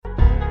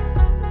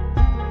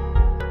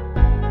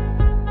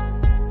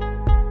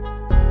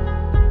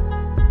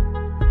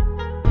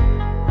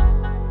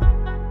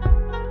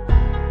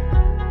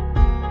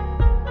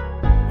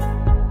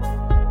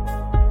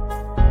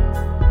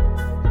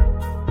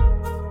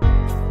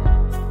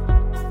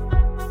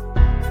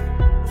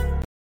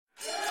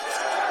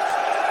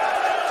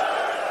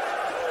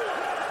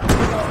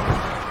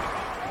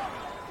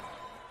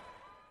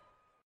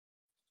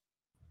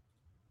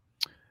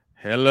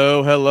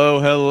Hello, hello,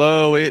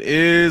 hello. It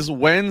is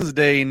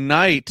Wednesday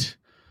night.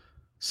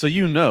 So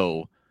you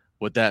know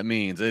what that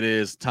means. It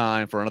is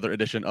time for another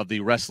edition of the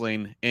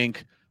Wrestling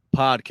Inc.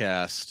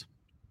 podcast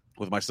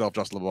with myself,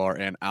 Justin LeBar,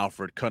 and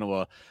Alfred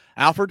Kunawa.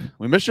 Alfred,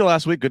 we missed you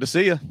last week. Good to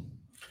see you.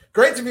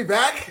 Great to be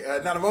back.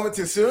 Not a moment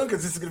too soon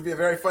because this is going to be a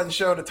very fun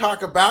show to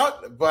talk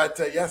about. But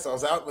yes, I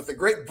was out with the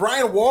great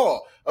Brian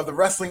Wall of the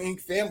Wrestling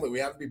Inc. family. We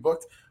have to be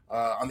booked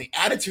on the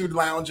Attitude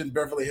Lounge in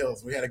Beverly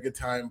Hills. We had a good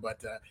time,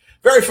 but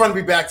very fun to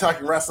be back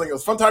talking wrestling. It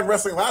was fun talking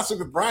wrestling last week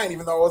with Brian,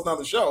 even though I wasn't on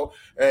the show.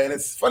 And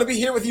it's fun to be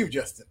here with you,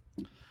 Justin.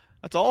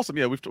 That's awesome.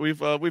 Yeah,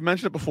 we've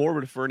mentioned it before,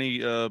 but for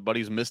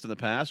anybody who's missed in the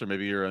past, or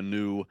maybe you're a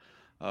new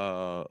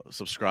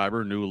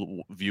subscriber,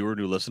 new viewer,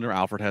 new listener,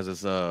 Alfred has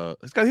his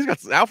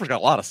Alfred's got a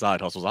lot of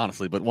side hustles,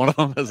 honestly, but one of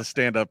them is a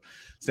stand-up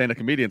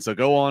comedian. So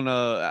go on,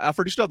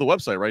 Alfred, you still have the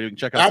website, right? You can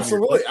check out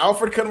absolutely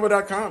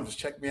alfredkunwa.com. Just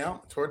check me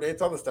out. Tour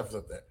dates, all the stuff is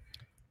up there.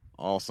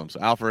 Awesome. So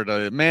Alfred,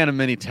 a man of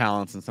many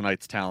talents, and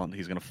tonight's talent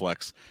he's going to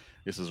flex.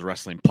 This is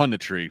wrestling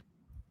punditry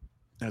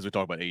as we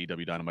talk about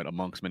AEW Dynamite,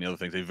 amongst many other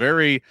things. A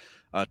very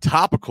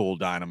topical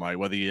Dynamite,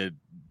 whether you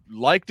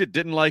liked it,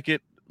 didn't like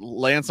it,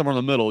 land somewhere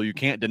in the middle, you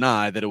can't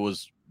deny that it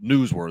was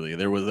newsworthy.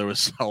 There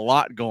was a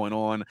lot going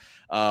on.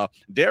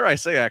 Dare I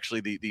say,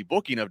 actually, the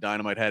booking of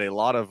Dynamite had a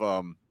lot of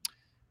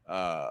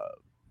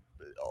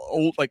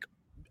old, like,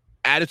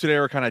 Attitude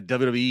Era kind of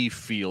WWE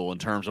feel in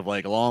terms of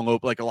like a lot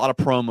of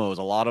promos,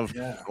 a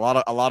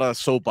lot of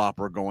soap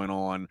opera going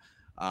on.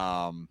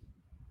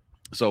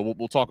 So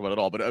we'll talk about it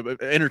all,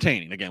 but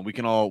entertaining. Again, we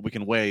can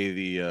weigh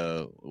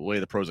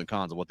the pros and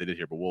cons of what they did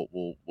here, but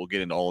we'll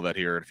get into all of that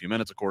here in a few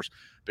minutes. Of course,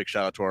 big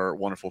shout out to our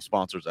wonderful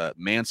sponsors at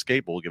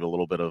Manscaped. We'll give a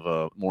little bit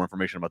of more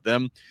information about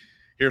them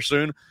here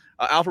soon.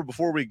 Alfred,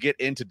 before we get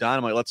into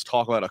Dynamite, let's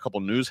talk about a couple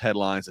news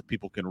headlines that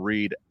people can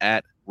read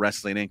at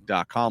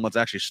WrestlingInc.com. Let's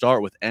actually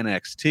start with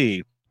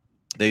NXT.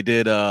 They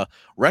did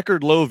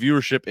record low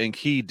viewership and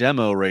key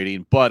demo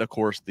rating, but of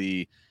course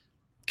the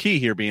key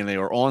here being they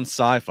are on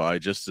Sci-Fi,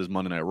 just as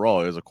Monday Night Raw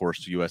is, of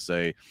course,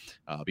 USA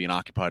being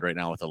occupied right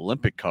now with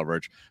Olympic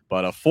coverage.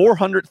 But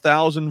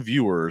 400,000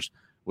 viewers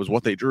was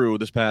what they drew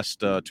this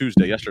past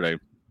yesterday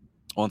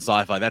on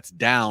Sci-Fi. That's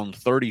down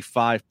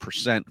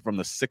 35% from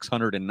the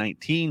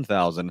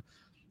 619,000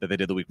 that they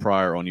did the week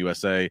prior on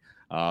USA.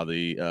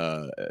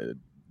 The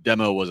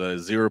demo was a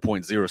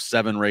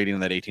 0.07 rating in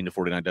that 18 to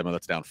 49 demo.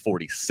 That's down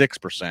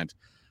 46%.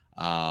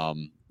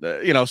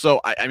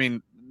 So I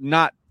mean,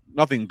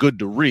 nothing good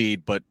to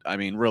read, but I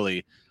mean,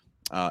 really,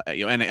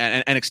 and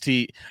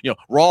NXT,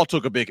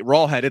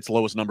 Raw had its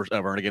lowest numbers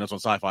ever, and again, it's on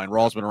Sci-Fi, and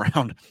Raw's been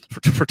around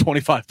for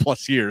 25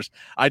 plus years.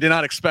 I did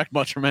not expect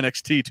much from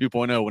NXT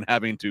 2.0 when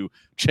having to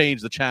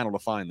change the channel to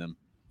find them.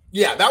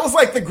 Yeah, that was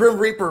like the Grim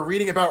Reaper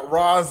reading about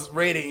Raw's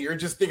rating. You're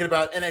just thinking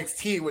about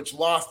NXT, which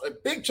lost a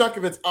big chunk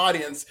of its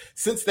audience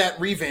since that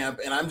revamp.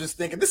 And I'm just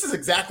thinking, this is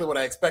exactly what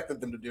I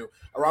expected them to do,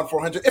 around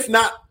 400, if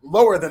not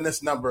lower than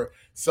this number.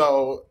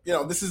 So,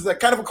 this is a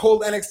kind of a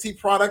cold NXT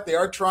product. They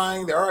are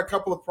trying. There are a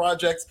couple of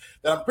projects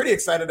that I'm pretty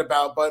excited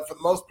about, but for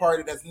the most part,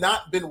 it has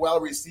not been well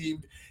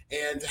received.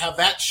 And to have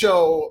that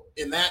show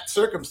in that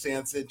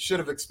circumstance, it should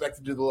have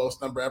expected to do the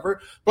lowest number ever.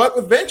 But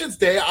with Vengeance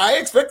Day, I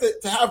expect it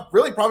to have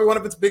really probably one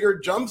of its bigger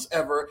jumps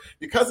ever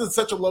because it's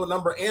such a low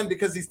number and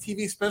because these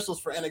TV specials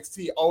for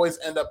NXT always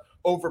end up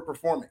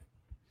overperforming.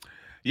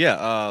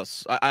 Yeah,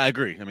 I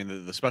agree. I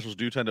mean, the specials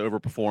do tend to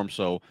overperform,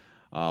 so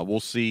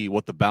we'll see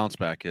what the bounce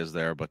back is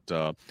there. But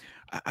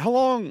how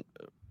long?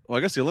 Well,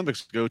 I guess the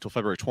Olympics go till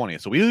February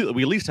 20th, so we at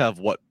least have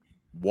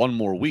one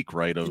more week,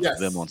 right, of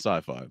them on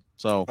Sci-Fi.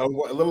 So a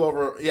little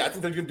over. Yeah, I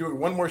think they're going to do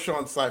one more show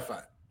on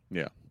Sci-Fi.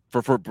 Yeah,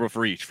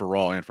 for each, for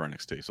Raw and for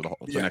NXT. So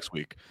the next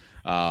week.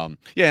 And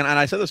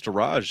I said this to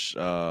Raj,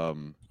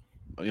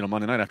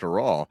 Monday night after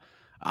Raw.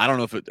 I don't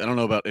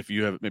know about if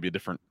you have maybe a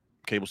different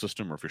cable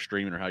system or if you're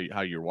streaming or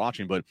how you're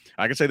watching, but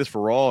I can say this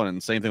for Raw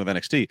and same thing with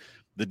NXT.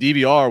 The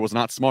DVR was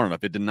not smart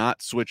enough. It did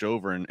not switch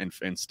over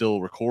and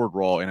still record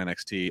Raw and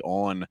NXT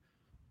on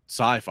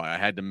Sci-Fi. I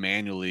had to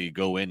manually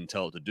go in and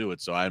tell it to do it.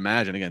 So I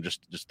imagine, again,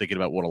 just thinking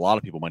about what a lot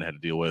of people might have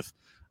had to deal with.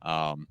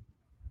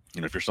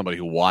 If you're somebody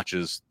who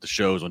watches the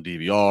shows on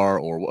DVR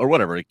or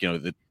whatever,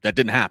 that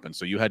didn't happen.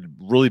 So you had to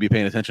really be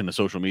paying attention to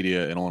social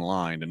media and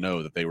online to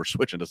know that they were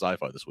switching to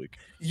Sci-Fi this week.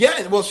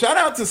 Yeah, well, shout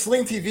out to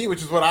Sling TV,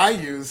 which is what I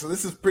use. So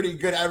this is pretty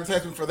good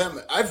advertisement for them.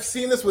 I've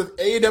seen this with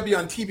AEW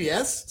on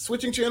TBS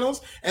switching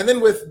channels, and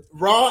then with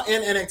Raw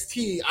and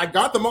NXT, I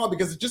got them all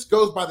because it just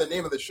goes by the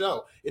name of the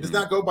show. It does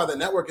not go by the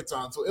network it's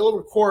on. So it'll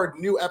record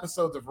new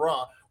episodes of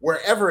Raw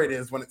wherever it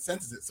is when it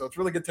senses it. So it's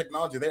really good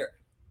technology there.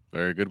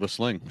 Very good with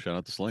Sling. Shout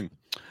out to Sling.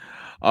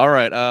 All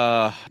right,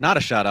 not a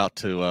shout out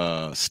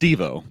to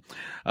Steve-O,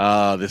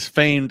 this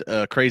famed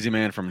crazy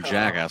man from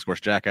Jackass. Of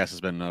course, Jackass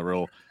has been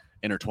real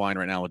intertwined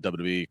right now with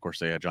WWE. Of course,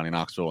 they had Johnny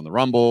Knoxville in the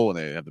Rumble, and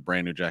they have the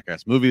brand new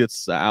Jackass movie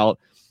that's out.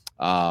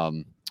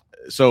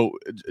 So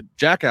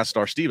Jackass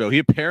star Steve-O,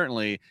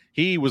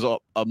 he was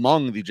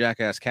among the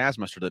Jackass cast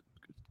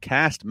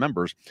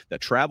members that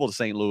traveled to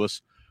St.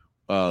 Louis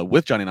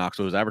with Johnny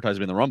Knoxville, who's advertised to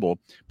be in the Rumble.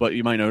 But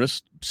you might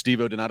notice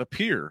Steve-O did not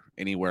appear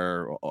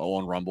anywhere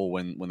on Rumble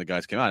when the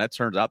guys came out. That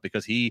turns out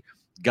because he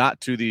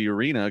got to the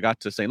arena, got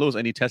to St. Louis,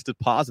 and he tested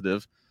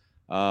positive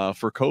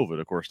for COVID.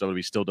 Of course,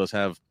 WWE still does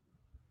have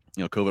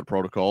COVID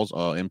protocols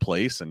in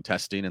place and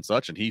testing and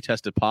such, and he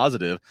tested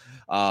positive.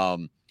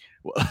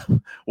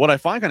 What I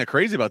find kind of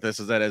crazy about this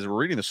is that as we're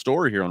reading the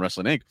story here on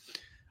Wrestling Inc.,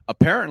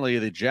 apparently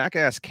the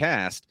Jackass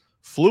cast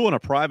flew on a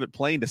private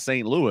plane to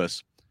St.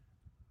 Louis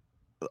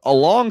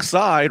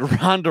alongside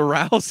Ronda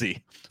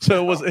Rousey.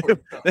 So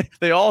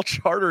they all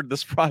chartered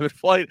this private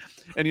flight,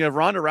 and you have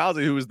Ronda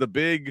Rousey, who is the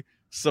big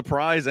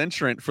surprise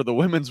entrant for the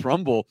Women's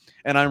Rumble.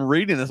 And I'm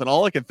reading this, and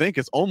all I can think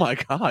is, oh my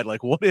God,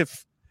 like, what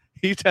if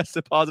he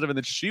tested positive and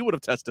then she would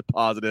have tested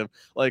positive?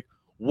 Like,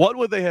 what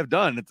would they have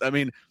done?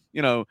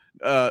 No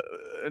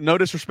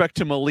disrespect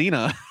to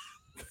Melina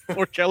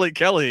or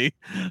Kelly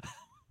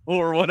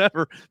or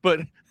whatever, but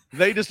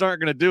they just aren't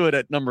going to do it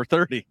at number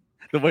 30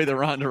 the way that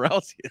Ronda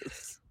Rousey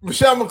is.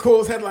 Michelle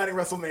McCool's headlining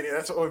WrestleMania.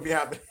 That's what would be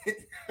happening.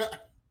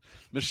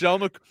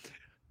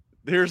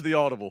 Here's the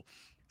audible.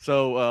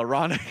 So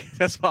Ronda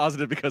tests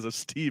positive because of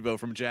Steve-O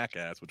from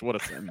Jackass, which what a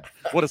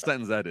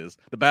sentence that is.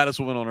 The baddest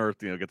woman on earth,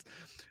 gets.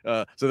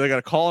 So they got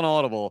to call an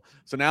audible.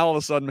 So now all of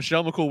a sudden,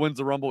 Michelle McCool wins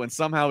the Rumble, and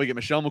somehow we get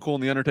Michelle McCool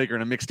and The Undertaker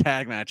in a mixed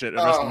tag match at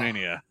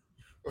WrestleMania.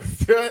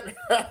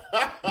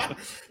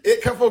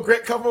 It couple,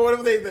 great couple,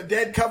 whatever the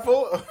dead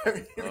couple.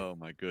 Oh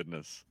my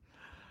goodness.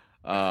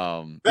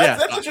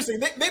 That's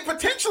interesting.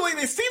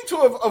 They seem to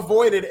have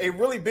avoided a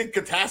really big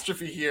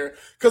catastrophe here,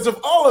 because of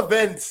all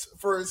events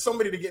for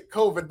somebody to get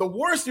COVID, the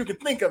worst you could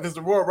think of is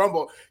the Royal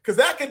Rumble, because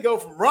that could go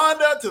from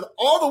Ronda to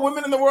all the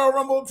women in the Royal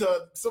Rumble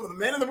to some of the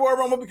men in the Royal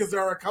Rumble, because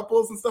there are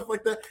couples and stuff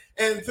like that,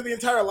 and to the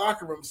entire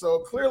locker room. So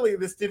clearly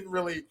this didn't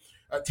really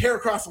tear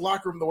across the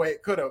locker room the way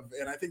it could have,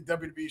 and I think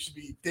WWE should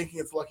be thanking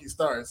its lucky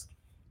stars.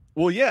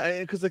 Well,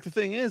 yeah, because like the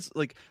thing is,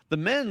 like the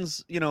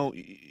men's,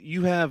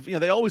 you have,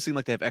 they always seem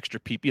like they have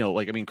extra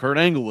people. Kurt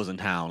Angle was in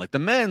town. Like the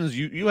men's,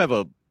 you have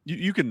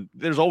you can.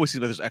 There's always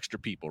seems like there's extra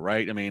people,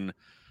 right?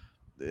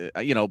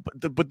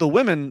 But the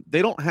women,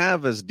 they don't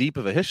have as deep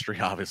of a history,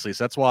 obviously.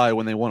 So that's why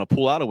when they want to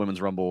pull out a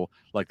women's Rumble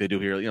like they do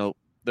here,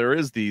 there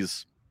is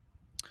these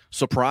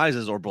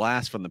surprises or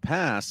blasts from the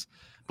past,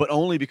 but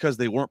only because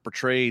they weren't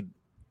portrayed.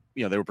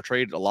 They were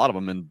portrayed, a lot of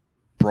them, in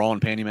brawl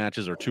and panty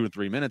matches or 2 or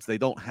 3 minutes. They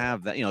don't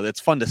have that. It's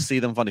fun to see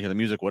them, fun to hear the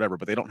music, whatever,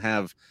 but they don't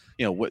have,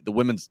 the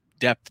women's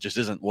depth just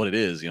isn't what it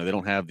is. They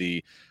don't have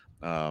the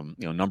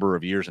number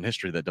of years in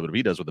history that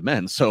WWE does with the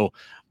men. So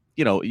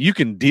you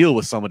can deal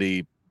with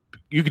somebody,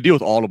 you can deal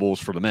with audibles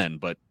for the men,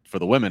 but for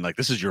the women, like,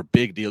 this is your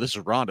big deal. This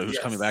is Ronda, who's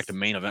coming back to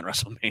main event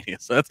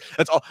WrestleMania. So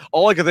that's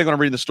all I can think when I'm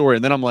reading the story.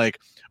 And then I'm like,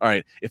 all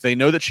right, if they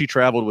know that she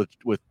traveled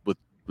with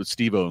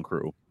Steve-O and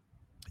crew,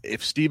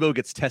 if Steve-O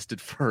gets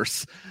tested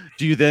first,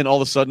 do you then all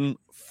of a sudden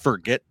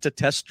forget to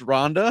test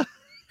Ronda?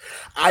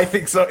 I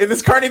think so. In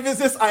this carny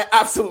business, I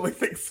absolutely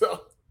think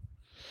so.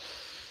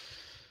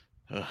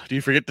 Do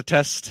you forget to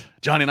test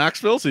Johnny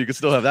Knoxville so you can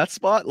still have that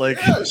spot?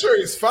 Yeah, sure,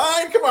 he's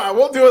fine. Come on,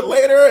 we'll do it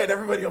later, and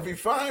everybody will be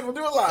fine. We'll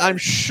do it live. I'm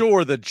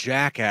sure the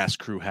Jackass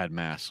crew had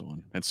masks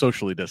on and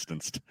socially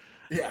distanced.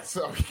 Yeah,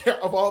 so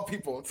of all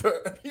people,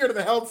 to adhere to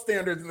the health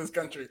standards in this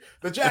country,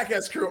 the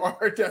Jackass crew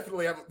are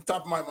definitely on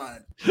top of my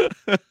mind.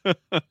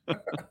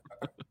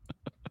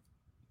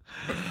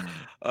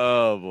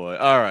 Oh boy!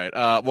 All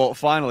right. Well,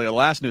 finally, a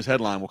last news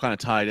headline. We'll kind of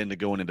tie it into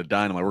going into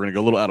Dynamite. We're going to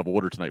go a little out of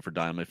order tonight for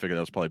Dynamite. I figured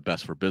that was probably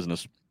best for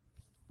business,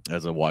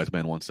 as a wise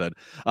man once said.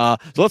 So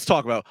let's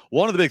talk about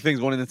one of the big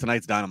things going into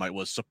tonight's Dynamite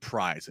was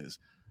surprises.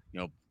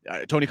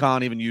 Tony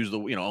Khan even used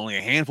only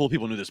a handful of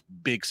people knew this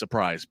big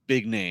surprise,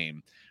 big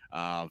name.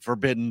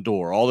 Forbidden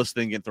Door, all this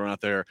thing getting thrown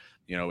out there.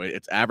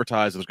 It's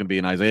advertised there's going to be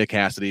an Isaiah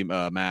Cassidy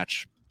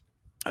match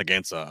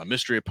against a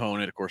mystery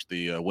opponent. Of course,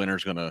 the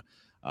winner's going to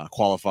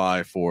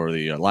qualify for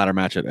the ladder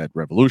match at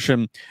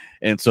Revolution,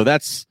 and so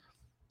that's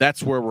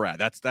where we're at.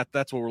 That's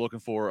what we're looking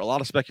for. A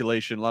lot of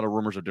speculation, a lot of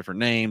rumors of different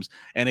names,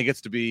 and it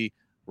gets to be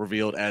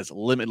revealed as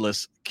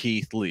Limitless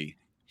Keith Lee.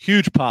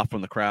 Huge pop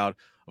from the crowd.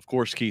 Of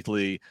course, Keith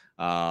Lee,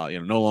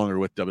 no longer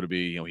with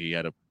WWE. He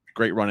had a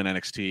great run in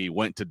NXT,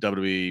 went to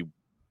WWE.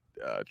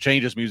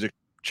 Changed his music,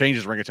 changed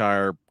his ring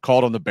attire,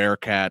 called him the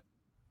Bearcat.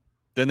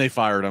 Then they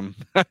fired him.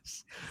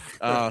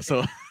 So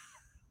a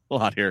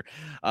lot here.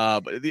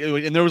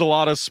 And there was a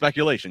lot of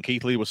speculation.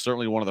 Keith Lee was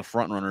certainly one of the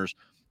front runners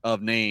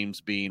of names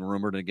being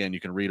rumored. And again, you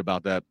can read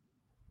about that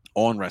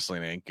on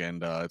Wrestling Inc.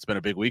 And it's been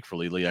a big week for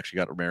Lee. Lee actually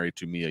got married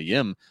to Mia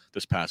Yim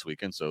this past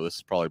weekend. So this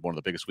is probably one of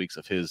the biggest weeks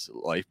of his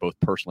life, both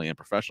personally and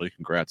professionally.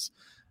 Congrats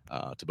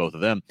to both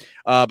of them.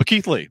 But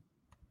Keith Lee,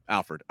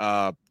 Alfred,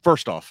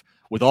 first off,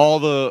 with all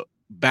the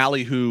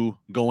ballyhoo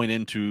going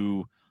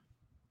into,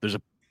 there's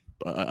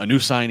a new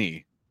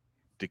signee.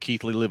 Did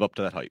Keith Lee live up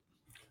to that hype?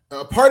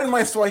 Pardon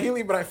my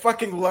Swahili, but I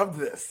fucking love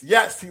this.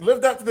 Yes, he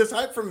lived up to this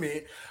hype from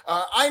me.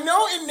 I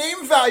know in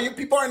name value,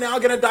 people are now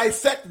going to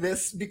dissect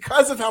this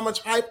because of how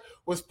much hype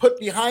was put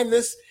behind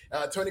this.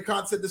 Tony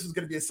Khan said this was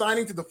going to be a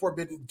signing to the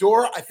Forbidden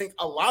Door. I think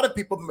a lot of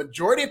people, the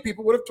majority of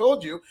people would have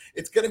told you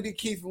it's going to be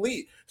Keith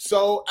Lee.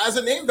 So as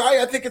a name value,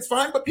 I think it's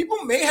fine, but people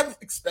may have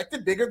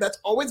expected bigger. That's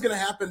always going to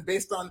happen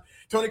based on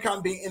Tony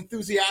Khan being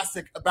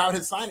enthusiastic about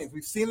his signings.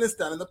 We've seen this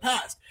done in the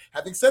past.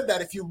 Having said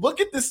that, if you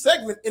look at this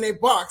segment in a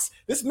box,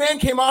 this man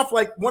came off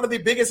like one of the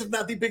biggest, if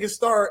not the biggest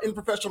star in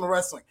professional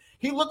wrestling.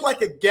 He looked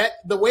like a get.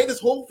 The way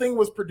this whole thing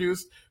was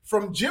produced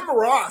from Jim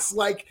Ross,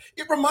 like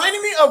it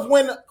reminded me of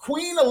when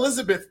Queen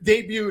Elizabeth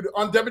debuted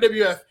on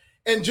WWF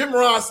and Jim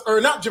Ross,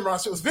 or not Jim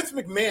Ross, it was Vince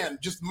McMahon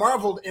just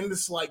marveled in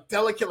this like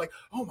delicate, like,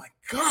 oh my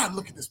God,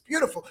 look at this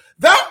beautiful.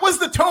 That was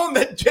the tone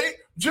that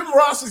Jim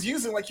Ross is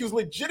using. Like he was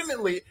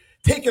legitimately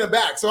taken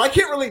aback. So I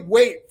can't really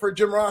wait for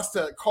Jim Ross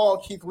to call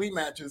Keith Lee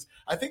matches.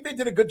 I think they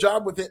did a good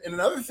job with it. And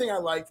another thing I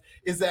liked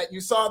is that you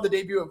saw the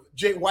debut of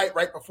Jay White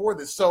right before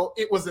this. So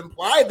it was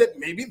implied that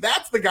maybe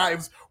that's the guy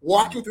who's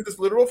walking through this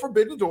literal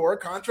forbidden door,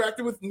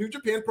 contracted with New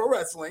Japan Pro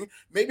Wrestling.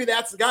 Maybe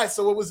that's the guy.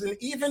 So it was an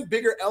even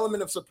bigger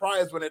element of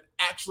surprise when it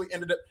actually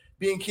ended up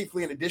being Keith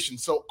Lee in addition.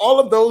 So all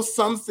of those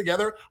sums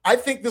together, I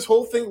think this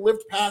whole thing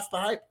lived past the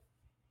hype.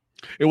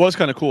 It was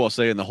kind of cool, I'll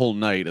say, in the whole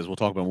night, as we'll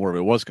talk about more of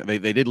it. Was they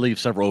did leave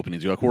several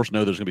openings. You, of course,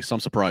 know there's going to be some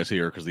surprise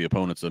here because the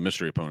opponents, the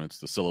mystery opponents,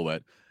 the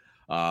Silhouette.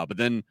 But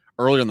then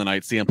earlier in the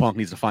night, CM Punk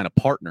needs to find a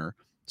partner.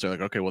 So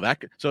like, okay, well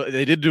so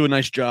they did do a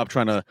nice job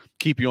trying to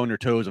keep you on your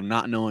toes of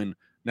not knowing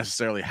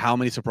necessarily how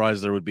many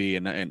surprises there would be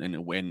and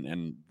when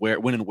and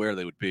where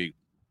they would be.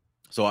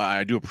 So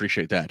I do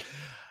appreciate that.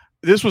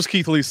 This was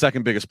Keith Lee's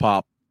second biggest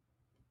pop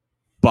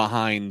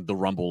behind the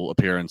Rumble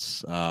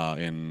appearance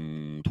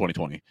in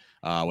 2020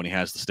 when he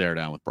has the stare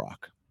down with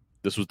Brock.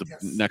 This was the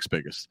next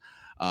biggest.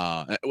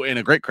 And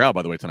a great crowd,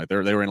 by the way, tonight.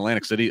 They were in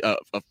Atlantic City, a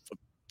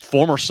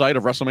former site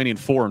of WrestleMania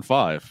 4 and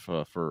 5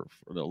 for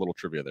the little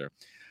trivia there.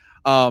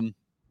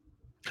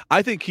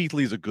 I think Keith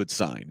Lee's a good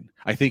sign.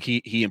 I think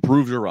he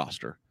improves your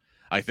roster.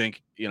 I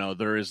think,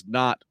 there is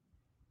not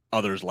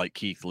others like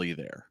Keith Lee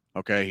there.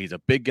 Okay, he's a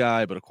big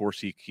guy, but of course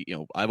he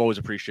I've always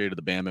appreciated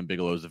the Bam and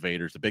Bigelow's, the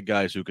Vaders, the big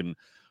guys who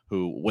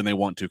when they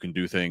want to can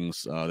do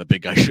things the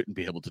big guy shouldn't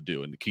be able to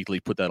do. And Keith Lee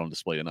put that on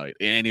display tonight.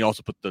 And he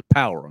also put the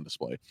power on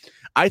display.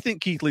 I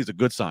think Keith Lee's a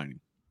good signing.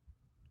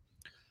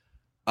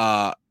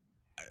 I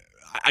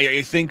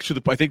think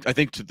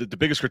the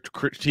biggest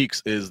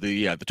critiques is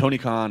the Tony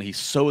Khan. He's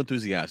so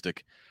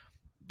enthusiastic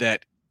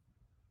that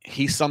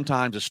he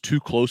sometimes is too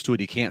close to it.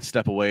 He can't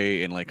step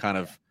away and like kind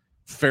of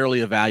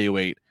fairly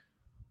evaluate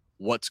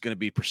what's going to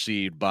be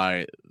perceived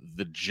by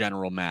the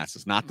general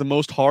masses, not the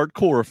most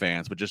hardcore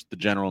fans, but just the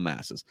general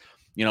masses.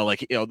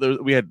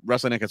 We had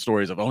Wrestling Naked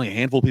stories of only a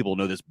handful of people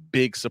know this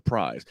big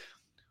surprise.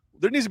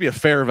 There needs to be a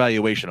fair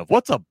evaluation of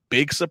what's a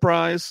big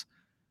surprise.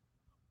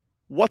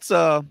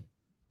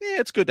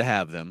 It's good to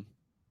have them.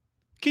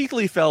 Keith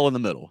Lee fell in the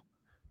middle.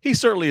 He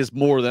certainly is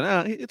more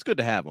than, it's good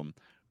to have him.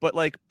 But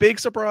like big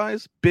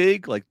surprise,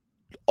 big, like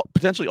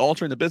potentially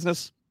altering the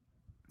business,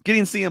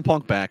 getting CM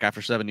Punk back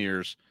after 7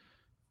 years,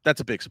 that's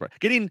a big surprise.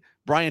 Getting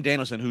Bryan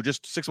Danielson, who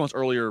just 6 months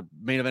earlier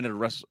main evented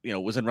was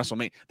in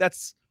WrestleMania.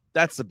 That's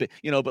a big,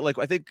 but like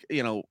I think we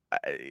have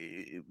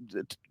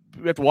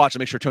to watch and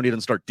make sure Tony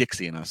doesn't start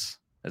Dixie-ing us,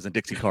 as in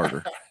Dixie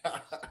Carter.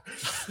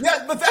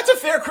 Yeah, but that's a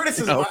fair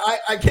criticism.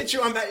 I get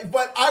you on that.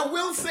 But I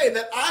will say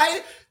that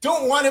I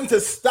don't want him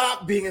to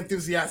stop being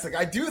enthusiastic.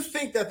 I do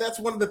think that that's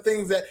one of the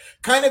things that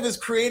kind of is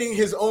creating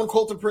his own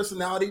cult of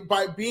personality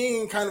by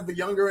being kind of the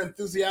younger,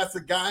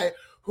 enthusiastic guy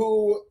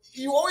who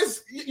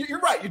you're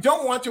right. You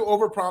don't want to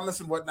overpromise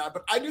and whatnot,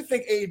 but I do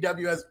think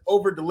AEW has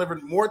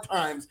over-delivered more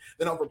times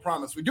than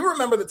overpromised. We do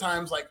remember the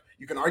times, like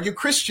you can argue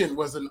Christian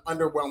was an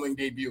underwhelming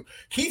debut.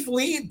 Keith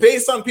Lee,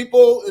 based on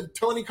people,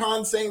 Tony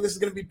Khan saying this is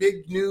going to be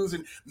big news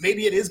and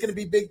maybe it is going to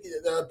be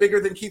bigger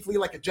than Keith Lee,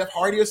 like a Jeff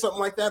Hardy or something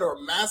like that, or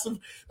a massive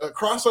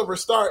crossover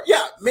star.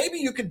 Yeah, maybe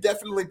you could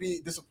definitely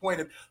be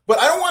disappointed, but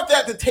I don't want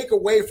that to take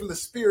away from the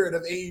spirit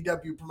of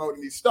AEW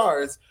promoting these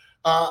stars.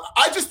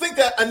 I just think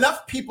that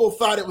enough people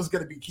thought it was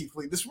going to be Keith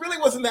Lee. This really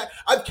wasn't that.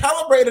 I've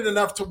calibrated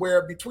enough to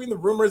where between the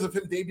rumors of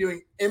him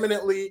debuting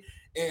imminently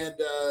and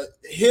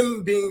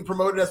him being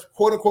promoted as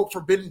quote-unquote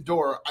Forbidden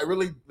Door, I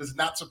really was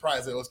not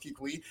surprised that it was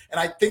Keith Lee. And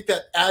I think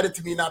that added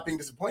to me not being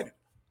disappointed.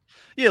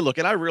 Yeah, look,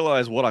 and I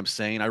realize what I'm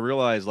saying. I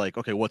realize, like,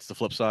 okay, what's the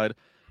flip side?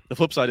 The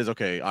flip side is,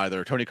 okay,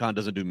 either Tony Khan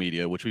doesn't do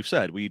media, which we've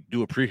said. We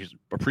do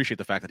appreciate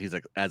the fact that he's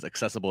as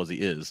accessible as he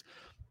is.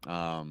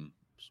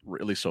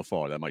 At least so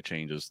far. That might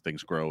change as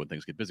things grow and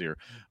things get busier.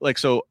 Like,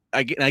 so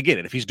I get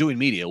it. If he's doing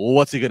media, well,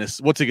 what's he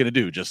gonna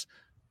do? Just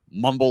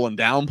mumble and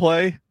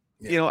downplay?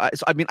 Yeah.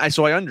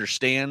 I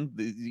understand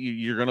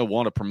you're gonna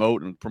want to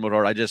promote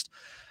hard. I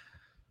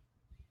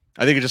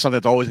think it's just something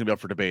that's always gonna be up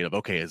for debate. Of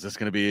okay, is this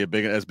gonna be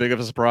as big of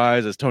a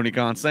surprise as Tony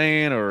Khan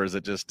saying, or is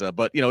it just?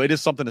 But it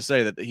is something to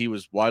say that he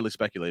was widely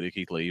speculated.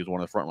 Keith Lee, he was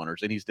one of the front runners,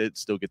 and he did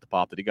still get the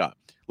pop that he got.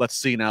 Let's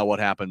see now what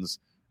happens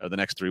the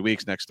next 3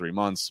 weeks, next 3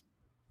 months.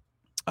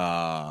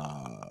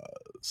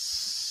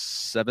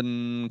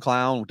 7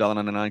 Clown,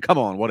 $1.99. Come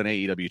on, what an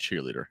AEW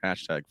cheerleader.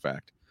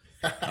 #fact.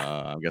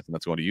 I'm guessing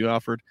that's going to you,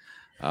 Alfred.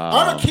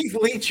 I'm a Keith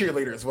Lee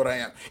cheerleader is what I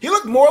am. He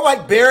looked more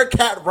like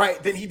Bearcat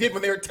Wright than he did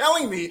when they were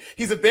telling me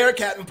he's a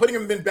Bearcat and putting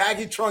him in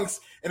baggy trunks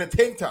and a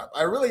tank top.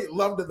 I really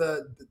loved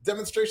the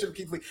demonstration of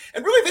Keith Lee.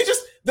 And really, they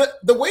just,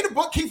 the way to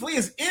book Keith Lee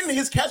is in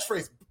his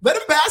catchphrase. Let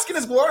him bask in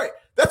his glory.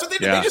 That's what they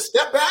do. Yeah. They just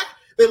step back.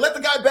 They let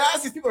the guy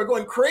bask. These people are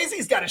going crazy.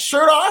 He's got his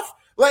shirt off.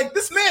 Like,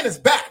 this man is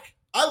back.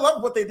 I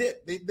love what they did.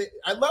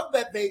 I love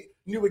that they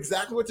knew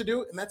exactly what to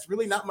do, and that's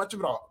really not much of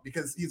it all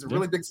because he's a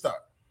really big star.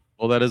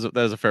 Well, that is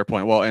a fair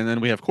point. Well, and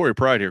then we have Corey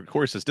Pride here.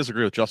 Corey says,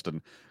 disagree with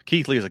Justin.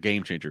 Keith Lee is a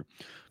game changer.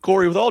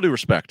 Corey, with all due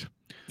respect,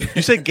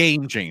 you say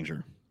game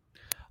changer.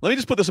 Let me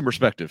just put this in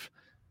perspective.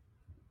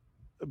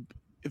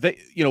 They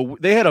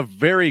had a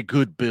very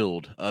good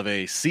build of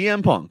a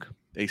CM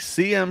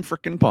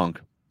freaking Punk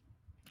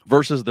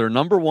versus their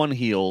number one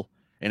heel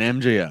in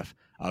MJF.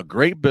 A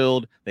great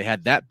build. They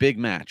had that big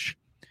match.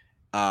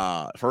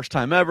 First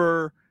time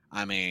ever.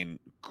 I mean,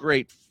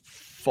 great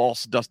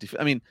false dusty.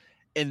 I mean,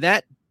 and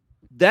that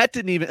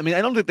didn't even, I mean,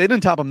 I don't think they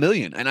didn't top 1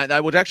 million. And I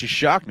would actually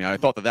shock me. I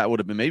thought that would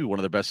have been maybe one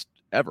of their best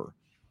ever.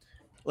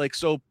 Like,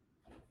 so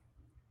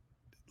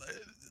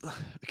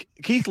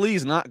Keith Lee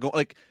is not going,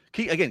 like,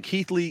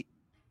 Keith Lee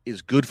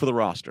is good for the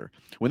roster.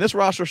 When this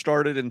roster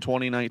started in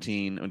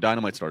 2019, when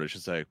Dynamite started, I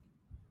should say,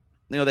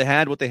 they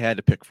had what they had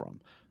to pick from.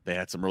 They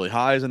had some really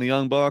highs in the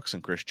Young Bucks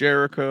and Chris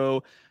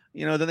Jericho.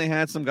 Then they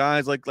had some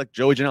guys like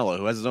Joey Janela,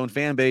 who has his own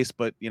fan base,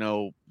 but,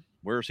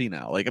 where's he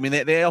now? Like, I mean,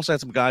 they also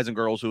had some guys and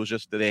girls who was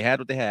just, they had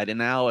what they had. And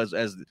now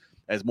as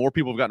more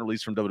people have gotten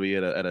released from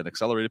WWE at an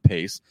accelerated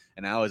pace,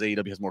 and now as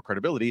AEW has more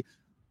credibility,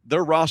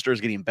 their roster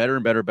is getting better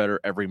and better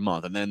every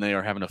month. And then they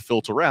are having to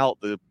filter out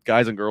the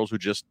guys and girls who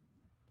just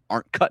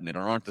aren't cutting it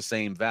or aren't the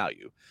same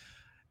value.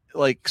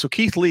 Like, so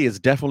Keith Lee is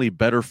definitely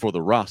better for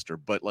the roster,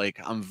 but like,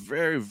 I'm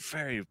very,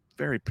 very,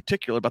 very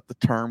particular about the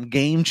term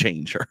game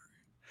changer.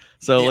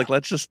 So like,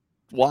 let's just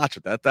watch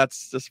it.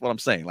 That's just what I'm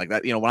saying. Like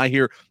that, when I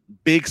hear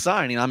big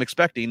signing, I'm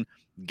expecting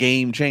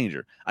game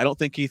changer. I don't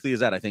think Keith Lee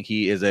is that. I think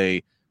he is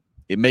it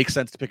makes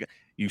sense to pick it.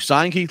 You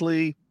sign Keith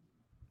Lee.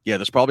 Yeah,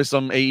 there's probably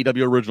some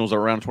AEW originals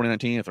around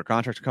 2019. If their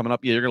contracts are coming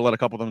up, you're going to let a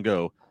couple of them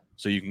go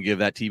so you can give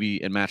that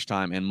TV and match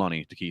time and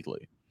money to Keith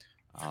Lee.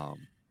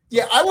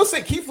 Yeah, I will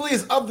say Keith Lee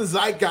is of the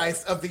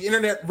zeitgeist of the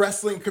internet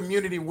wrestling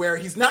community where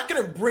he's not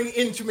going to bring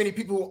in too many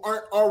people who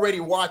aren't already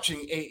watching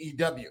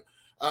AEW.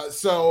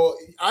 So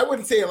I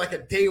wouldn't say like a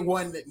day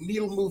one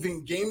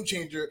needle-moving game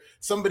changer,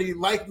 somebody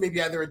like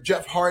maybe either a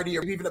Jeff Hardy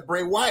or even a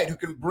Bray Wyatt who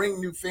can bring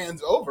new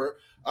fans over.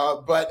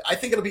 But I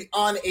think it'll be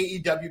on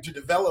AEW to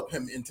develop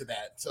him into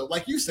that. So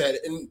like you said,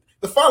 and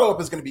the follow-up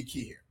is going to be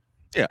key here.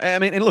 Yeah, I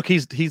mean, and look,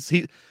 he's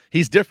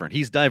different.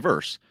 He's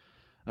diverse.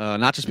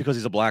 Not just because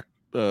he's a black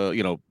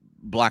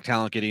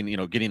talent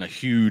getting a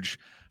huge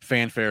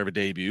fanfare of a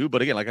debut,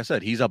 but again, like I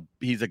said, he's a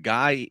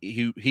guy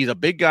he's a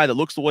big guy that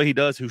looks the way he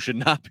does, who should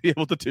not be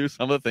able to do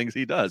some of the things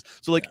he does.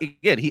 So like,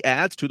 again, he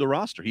adds to the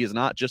roster. He is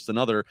not just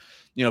another,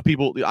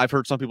 people. I've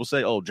heard some people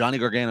say, oh, Johnny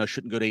Gargano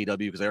shouldn't go to AEW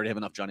because they already have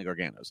enough Johnny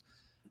Garganos.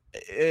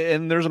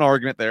 And there's an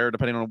argument there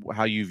depending on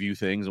how you view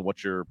things and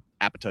what your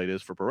appetite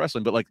is for pro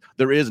wrestling, but like,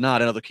 there is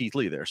not another Keith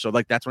Lee there. So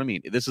like, that's what I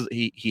mean. This is,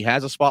 he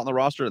has a spot in the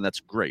roster, and that's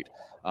great.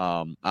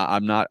 I'm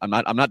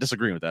not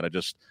disagreeing with that.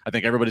 I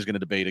think everybody's going to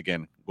debate,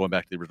 again, going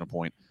back to the original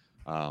point,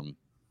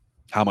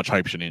 how much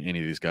hype should any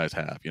of these guys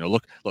have?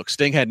 Look,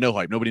 Sting had no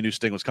hype. Nobody knew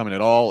Sting was coming at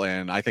all,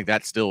 and I think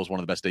that still is one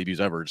of the best debuts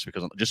ever,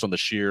 just on the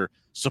sheer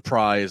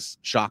surprise,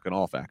 shock, and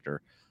awe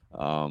factor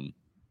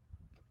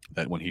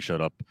that when he showed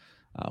up,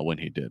 when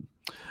he did.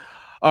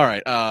 All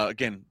right,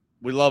 again,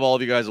 we love all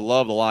of you guys. I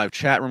love the live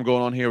chat room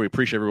going on here. We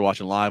appreciate everybody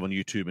watching live on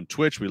YouTube and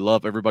Twitch. We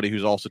love everybody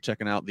who's also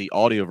checking out the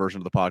audio version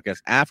of the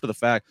podcast after the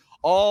fact,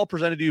 all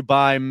presented to you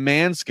by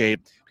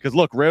Manscaped. Because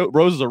look,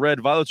 roses are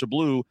red, violets are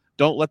blue.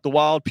 Don't let the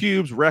wild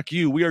pubes wreck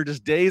you. We are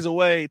just days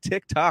away.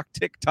 Tick tock,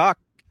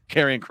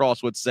 Karrion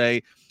Kross would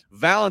say.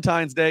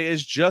 Valentine's Day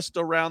is just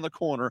around the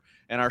corner,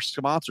 and our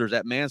sponsors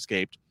at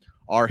Manscaped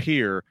are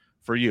here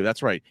for you.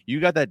 That's right.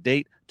 You got that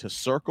date to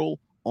circle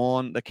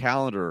on the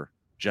calendar,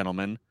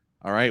 gentlemen.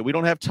 All right. We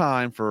don't have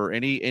time for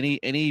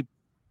any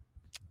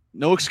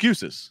no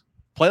excuses.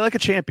 Play like a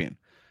champion.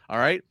 All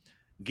right.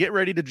 Get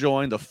ready to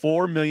join the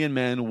 4 million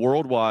men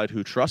worldwide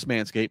who trust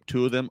Manscaped.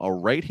 2 of them are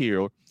right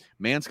here.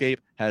 Manscaped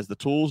has the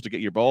tools to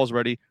get your balls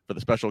ready for the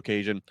special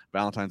occasion.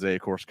 Valentine's Day,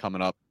 of course,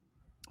 coming up.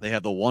 They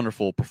have the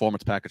wonderful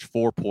Performance Package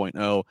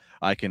 4.0.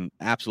 I can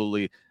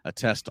absolutely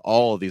attest to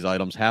all of these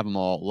items, have them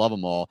all, love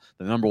them all.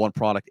 The number one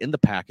product in the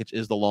package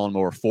is the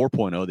Lawnmower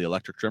 4.0, the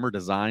electric trimmer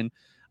designed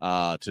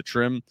to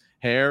trim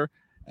hair.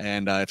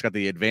 And it's got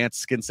the advanced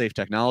skin-safe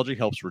technology,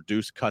 helps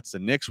reduce cuts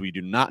and nicks. We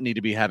do not need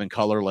to be having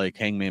color like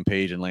Hangman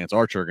Page and Lance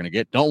Archer are going to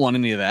get. Don't want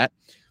any of that.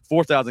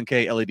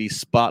 4,000K LED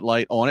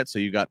spotlight on it, so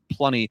you got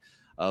plenty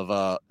of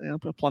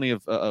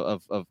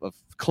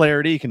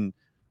clarity. You can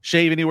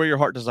shave anywhere your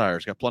heart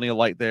desires. Got plenty of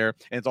light there,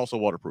 and it's also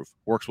waterproof.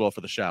 Works well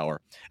for the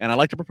shower. And I'd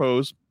like to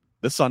propose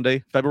this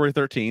Sunday, February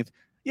 13th.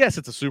 Yes,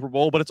 it's a Super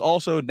Bowl, but it's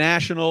also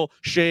National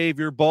Shave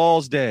Your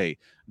Balls Day.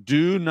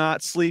 Do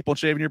not sleep on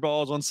shaving your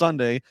balls on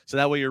Sunday, so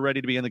that way you're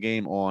ready to be in the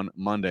game on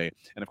Monday.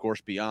 And, of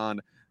course,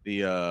 beyond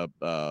the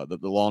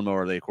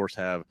lawnmower. They of course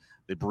have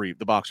the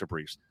boxer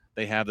briefs.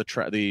 They have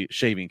the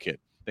shaving kit.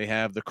 They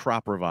have the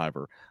crop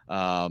reviver.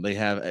 They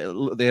have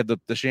the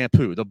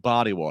shampoo, the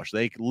body wash.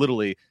 They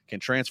literally can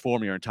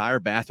transform your entire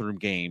bathroom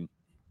game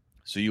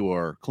so you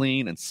are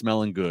clean and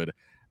smelling good.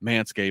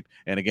 Manscaped.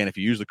 And again, if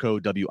you use the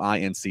code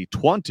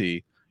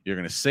WINC20, you're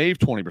going to save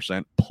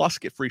 20% plus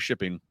get free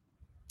shipping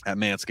at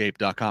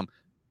manscaped.com.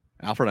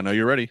 Alfred, I know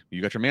you're ready.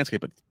 You got your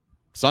Manscaped.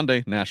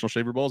 Sunday, National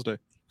Shave Your Balls Day.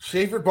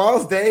 Shave Your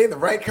Balls Day, the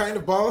right kind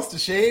of balls to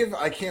shave.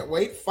 I can't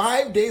wait.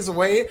 5 days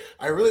away.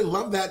 I really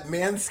love that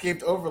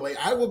Manscaped overlay.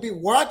 I will be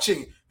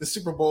watching the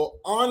Super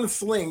Bowl on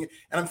Sling,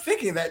 and I'm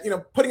thinking that,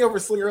 putting over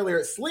Sling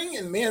earlier, Sling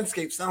and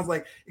Manscaped sounds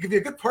like it could be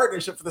a good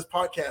partnership for this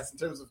podcast in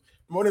terms of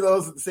promoting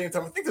those at the same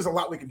time. I think there's a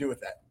lot we can do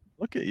with that.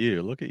 Look at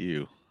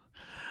you.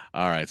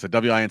 All right, so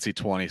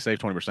WINC20, save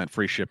 20%,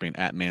 free shipping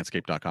at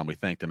manscaped.com. We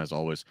thank them, as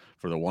always,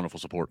 for the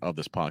wonderful support of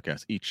this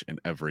podcast each and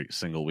every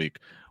single week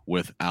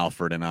with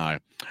Alfred and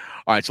I.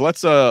 All right, so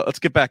let's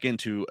get back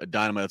into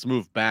Dynamite. Let's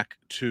move back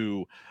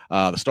to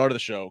the start of the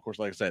show. Of course,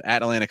 like I said,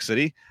 at Atlantic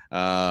City,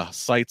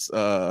 sites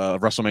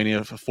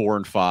WrestleMania 4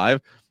 and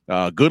 5.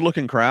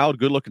 Good-looking crowd,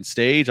 good-looking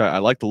stage. I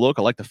like the look.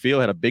 I like the feel.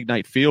 Had a big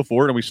night feel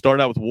for it, and we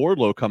started out with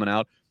Wardlow coming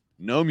out.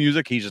 No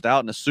music. He's just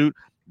out in a suit,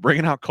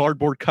 bringing out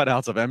cardboard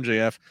cutouts of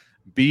MJF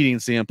beating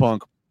CM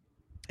Punk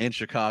in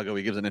Chicago.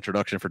 He gives an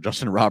introduction for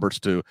Justin Roberts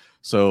to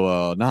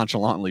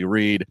nonchalantly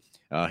read.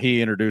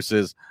 He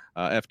introduces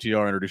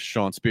FTR, introduces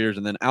Shawn Spears,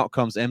 and then out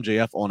comes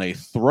MJF on a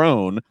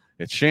throne.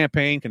 It's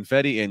champagne,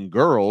 confetti, and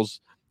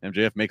girls.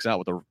 MJF makes out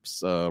with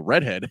a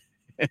redhead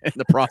in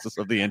the process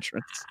of the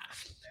entrance.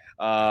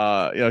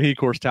 He, of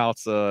course,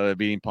 touts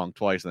beating Punk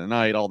twice in the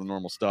night, all the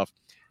normal stuff.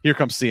 Here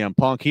comes CM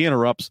Punk. He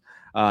interrupts,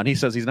 and he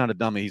says he's not a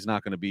dummy. He's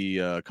not going to be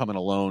coming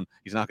alone.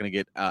 He's not going to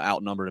get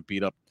outnumbered and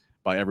beat up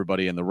by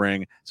everybody in the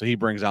ring. So he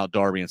brings out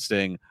Darby and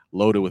Sting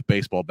loaded with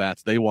baseball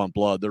bats. They want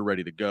blood. They're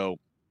ready to go.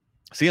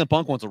 CM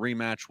Punk wants a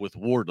rematch with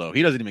Wardlow.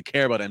 He doesn't even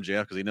care about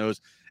MJF because he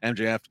knows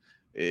MJF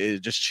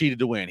is just cheated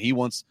to win. He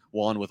wants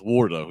one with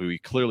Wardlow, who he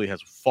clearly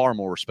has far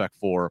more respect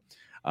for.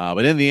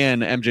 But in the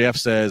end, MJF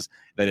says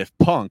that if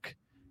Punk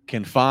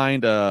can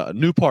find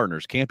new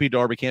partners, can't be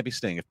Darby, can't be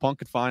Sting, if Punk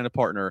can find a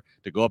partner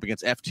to go up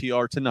against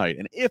FTR tonight,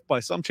 and if by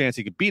some chance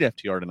he could beat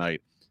FTR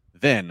tonight,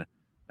 then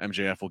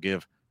MJF will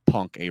give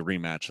Punk a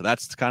rematch. So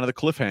that's kind of the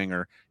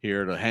cliffhanger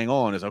here to hang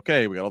on is,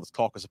 okay, we got all this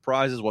talk of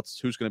surprises.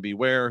 Who's going to be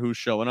where, who's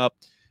showing up,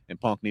 and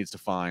Punk needs to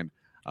find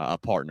a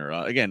partner.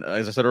 Again,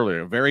 as I said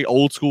earlier, a very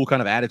old school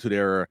kind of Attitude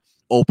Era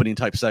opening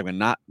type segment,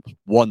 not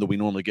one that we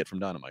normally get from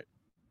Dynamite.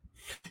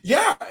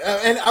 Yeah,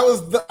 and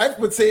I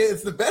would say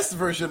it's the best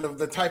version of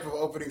the type of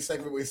opening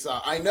segment we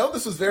saw. I know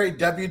this was very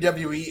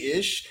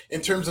WWE-ish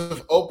in terms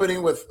of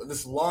opening with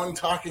this long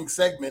talking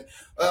segment,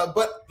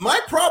 but my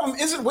problem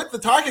isn't with the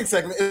talking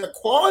segment, it's the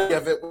quality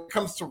of it when it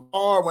comes to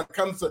Raw, when it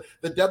comes to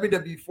the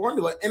WWE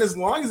formula. And as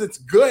long as it's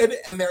good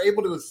and they're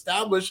able to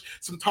establish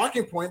some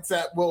talking points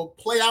that will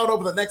play out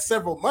over the next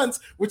several months,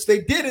 which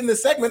they did in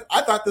this segment,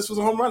 I thought this was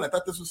a home run. I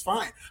thought this was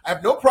fine. I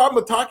have no problem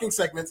with talking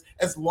segments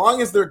as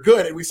long as they're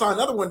good. And we saw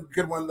another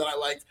good one that I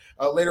liked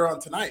later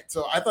on tonight.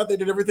 So I thought they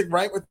did everything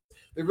right.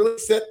 They really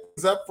set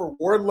things up for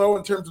Wardlow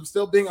in terms of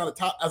still being on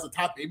as a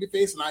top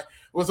babyface. And I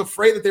was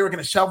afraid that they were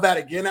going to shelve that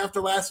again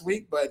after last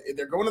week, but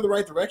they're going in the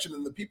right direction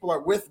and the people are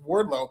with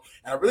Wardlow.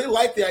 And I really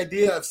like the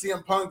idea of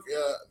CM Punk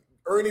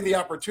earning the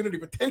opportunity,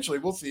 potentially,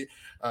 we'll see,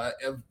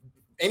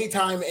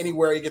 anytime,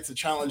 anywhere he gets to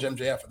challenge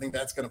MJF. I think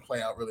that's going to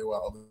play out really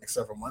well over the next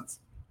several months.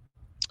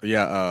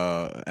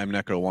 Yeah,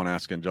 Mneko1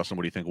 asking, Justin,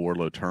 what do you think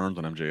Wardlow turns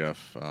on MJF?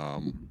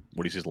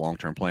 What do you see as the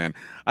long-term plan?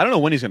 I don't know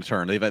when he's going to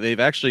turn. They've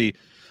actually,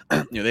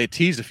 they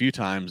teased a few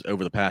times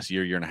over the past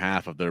year and a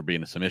half of there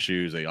being some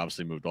issues. They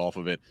obviously moved off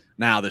of it.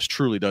 Now this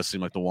truly does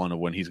seem like the one of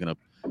when he's going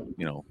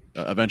to,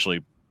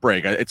 eventually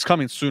break. It's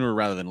coming sooner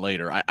rather than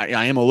later. I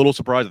am a little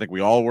surprised. I think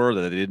we all were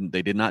that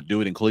they did not do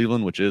it in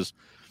Cleveland, which is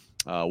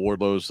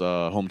Wardlow's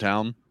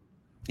hometown.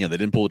 They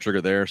didn't pull the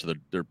trigger there, so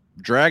they're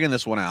dragging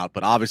this one out.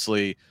 But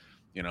obviously,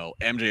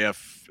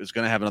 MJF is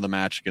going to have another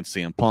match against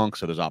CM Punk,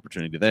 so there's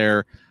opportunity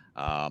there.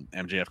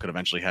 MJF could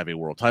eventually have a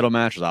world title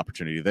match. There's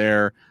opportunity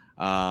there.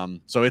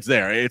 So it's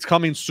there. It's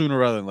coming sooner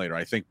rather than later.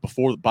 I think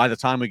by the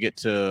time we get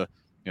to,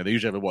 they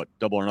usually have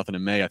Double or Nothing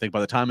in May. I think by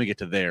the time we get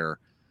to there,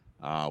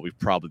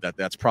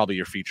 that's probably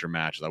your feature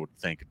match. I would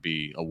think it'd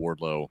be a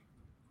Wardlow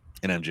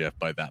and MJF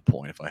by that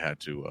point if I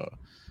had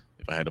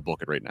to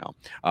book it right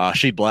now.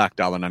 Sheet Black,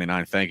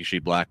 $1.99. Thank you,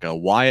 Sheet Black.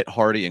 Wyatt,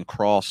 Hardy, and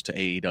Cross to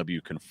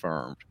AEW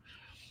confirmed.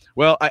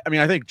 Well, I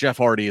think Jeff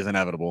Hardy is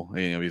inevitable.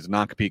 His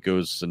non-compete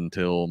goes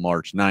until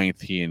March 9th.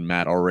 He and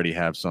Matt already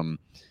have some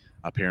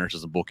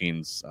appearances and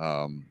bookings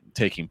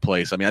taking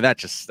place. I mean, that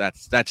just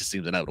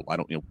seems inevitable. I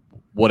don't,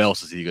 what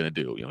else is he going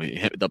to do?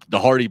 The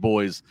Hardy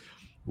Boys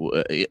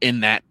in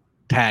that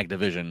tag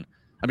division.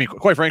 I mean,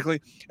 quite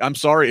frankly, I'm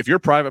sorry if you're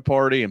Private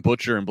Party and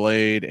Butcher and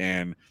Blade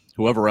and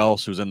whoever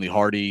else who's in the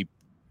Hardy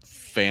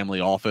family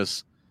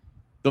office.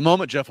 The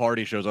moment Jeff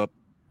Hardy shows up,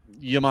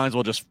 you might as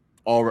well just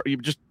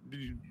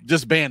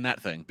just ban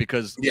that thing,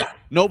 because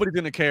nobody's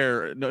going to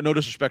care. No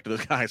disrespect to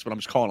those guys, but I'm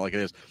just calling it like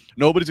it is.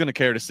 Nobody's going to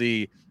care to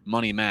see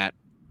Money Matt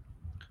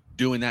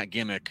doing that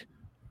gimmick.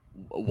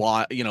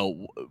 Why,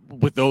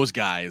 with those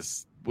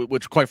guys,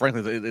 which quite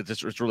frankly,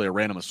 it's really a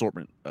random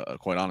assortment,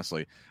 quite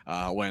honestly,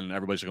 when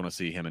everybody's going to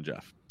see him and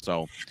Jeff.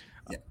 So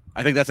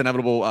I think that's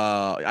inevitable.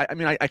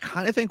 I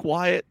kind of think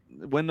Wyatt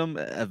Wyndham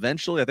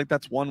eventually. I think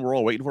that's one we're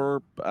all waiting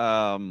for.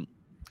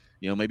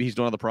 Maybe he's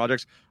doing other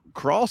projects.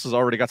 Cross has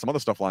already got some other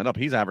stuff lined up.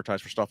 He's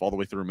advertised for stuff all the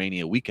way through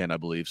Mania weekend, I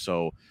believe.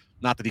 So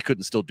not that he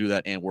couldn't still do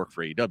that and work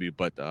for AEW,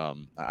 but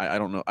I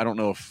don't know. I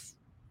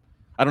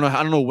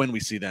don't know when we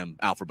see them,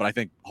 Alfred, but I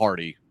think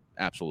Hardy,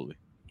 absolutely.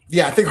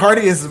 Yeah, I think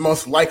Hardy is the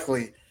most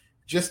likely,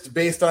 just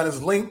based on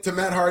his link to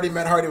Matt Hardy.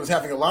 Matt Hardy was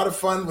having a lot of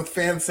fun with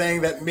fans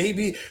saying that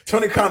maybe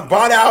Tony Khan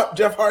bought out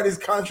Jeff Hardy's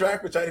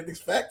contract, which I didn't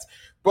expect.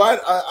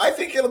 But I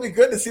think it'll be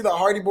good to see the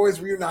Hardy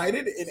Boys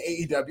reunited in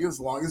AEW, as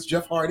long as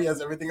Jeff Hardy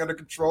has everything under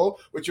control,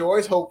 which you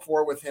always hope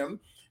for with him.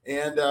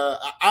 And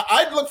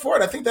I'd look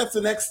forward. I think that's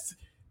the next,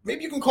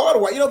 maybe you can call it a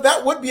while.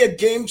 That would be a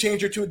game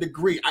changer to a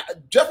degree.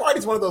 Jeff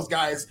Hardy's one of those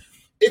guys.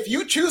 If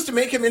you choose to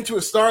make him into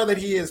a star that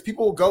he is,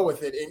 people will go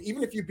with it. And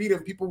even if you beat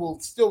him, people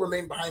will still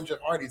remain behind Jeff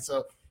Hardy.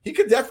 So he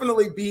could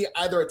definitely be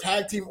either a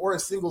tag team or a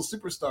single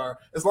superstar,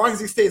 as long as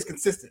he stays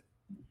consistent.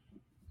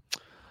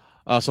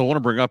 So I want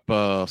to bring up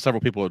several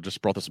people have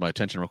just brought this to my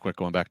attention real quick,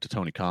 going back to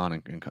Tony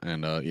Khan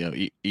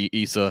and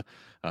Issa.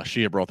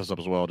 Shia brought this up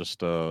as well.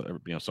 Just so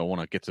I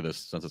want to get to this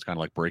since it's kind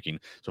of like breaking.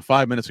 So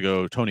 5 minutes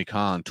ago, Tony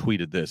Khan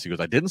tweeted this. He goes,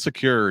 "I didn't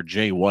secure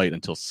Jay White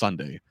until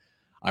Sunday.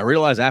 I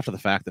realized after the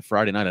fact that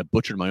Friday night I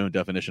butchered my own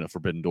definition of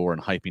Forbidden Door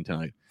and hyping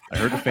tonight. I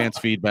heard the fans'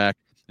 feedback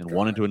and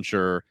wanted to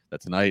ensure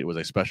that tonight was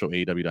a special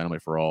AEW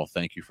Dynamite for all.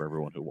 Thank you for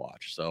everyone who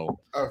watched." So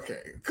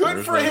okay,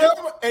 good for him.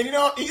 And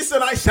Issa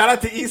and I, shout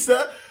out to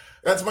Issa.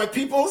 That's my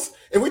peoples.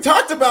 And we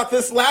talked about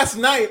this last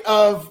night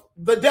of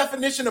the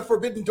definition of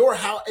Forbidden Door,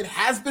 how it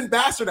has been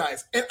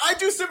bastardized. And I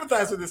do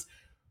sympathize with this.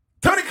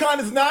 Tony Khan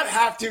does not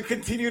have to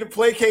continue to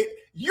placate.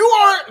 You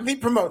are the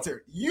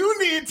promoter. You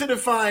need to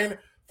define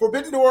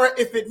Forbidden Door.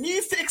 If it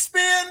needs to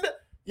expand,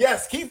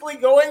 yes, Keith Lee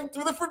going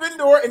through the Forbidden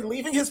Door and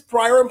leaving his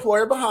prior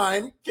employer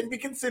behind can be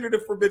considered a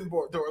Forbidden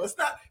Door. Let's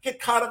not get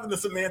caught up in the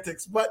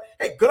semantics. But,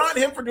 hey, good on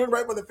him for doing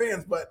right by the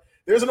fans. But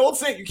there's an old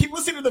saying, you keep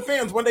listening to the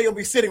fans, one day you'll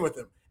be sitting with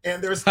them.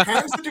 And there's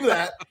times to do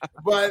that.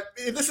 But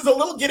this is a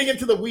little getting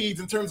into the weeds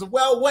in terms of,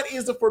 what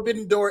is a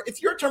Forbidden Door?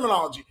 It's your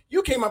terminology.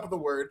 You came up with the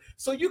word,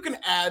 so you can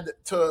add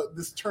to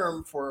this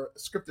term for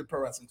scripted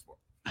pro wrestling sport.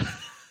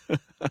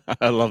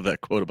 I love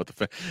that quote about the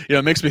fan.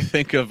 It makes me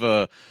think of,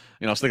 I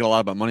was thinking a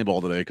lot about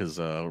Moneyball today because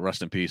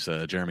rest in peace,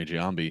 Jeremy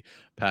Giambi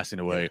passing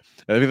away.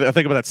 I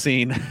think about that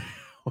scene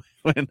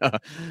when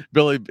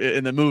Billy,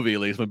 in the movie at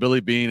least, when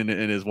Billy Bean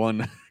and his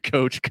one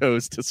coach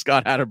goes to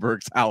Scott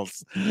Hatterberg's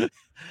house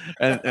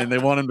and they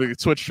want him to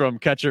switch from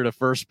catcher to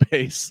first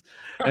base.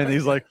 And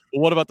he's like,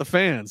 well, what about the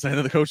fans? And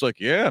then the coach like,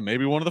 yeah,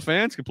 maybe one of the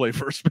fans can play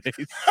first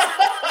base.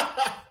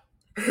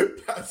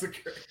 That's a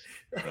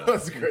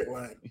great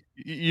line.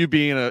 You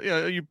being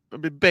you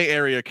Bay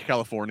Area,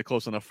 California,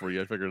 close enough for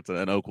you. I figured it's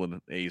an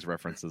Oakland A's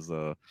reference is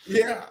for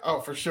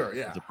sure.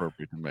 Yeah, it's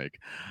appropriate to make.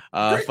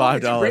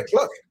 $5.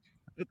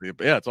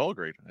 Yeah, it's all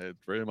great. I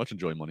very much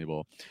enjoy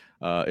Moneyball.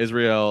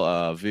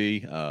 Israel V.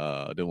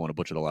 Didn't want to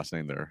butcher the last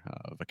name there.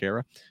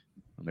 Vaquera.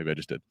 Maybe I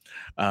just did.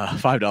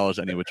 $5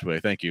 any which way.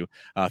 Thank you.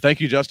 Thank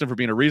you, Justin, for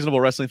being a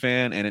reasonable wrestling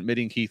fan and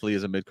admitting Keith Lee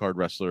is a mid-card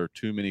wrestler.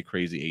 Too many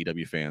crazy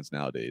AEW fans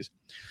nowadays.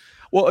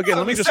 Well, again,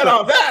 let me just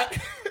all that.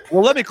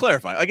 Well, let me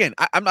clarify. Again,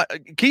 I'm not.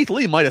 Keith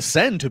Lee might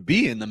ascend to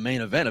be in the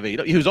main event of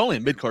AEW. He was only a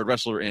mid-card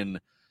wrestler in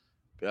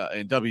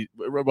W.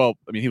 Well,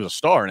 I mean, he was a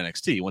star in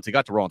NXT. Once he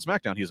got to Raw and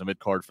SmackDown, he was a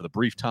mid-card for the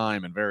brief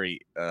time and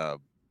very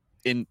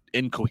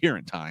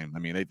incoherent time. I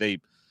mean,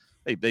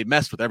 they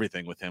messed with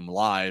everything with him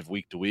live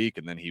week to week,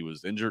 and then he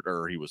was injured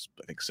or he was,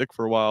 I think, sick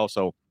for a while.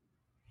 So,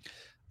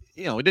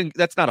 it didn't.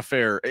 That's not a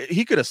fair.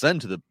 He could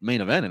ascend to the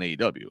main event in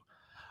AEW.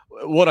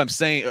 What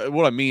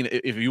I mean,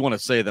 if you want to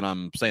say that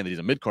I'm saying that he's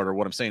a mid-carder,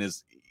 what I'm saying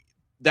is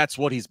that's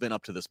what he's been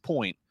up to this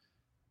point.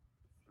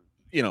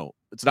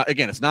 It's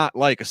not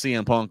like a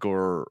CM Punk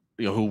or,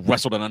 who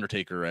wrestled an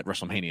Undertaker at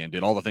WrestleMania and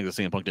did all the things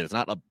that CM Punk did. It's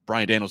not a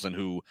Bryan Danielson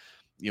who,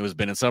 has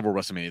been in several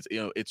WrestleManias.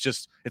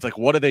 It's like,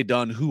 what have they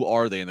done? Who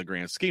are they in the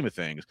grand scheme of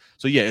things?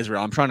 So yeah,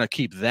 Israel, I'm trying to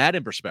keep that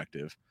in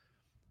perspective.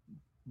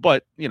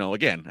 But,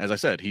 again, as I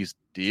said, he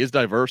is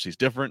diverse. He's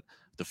different.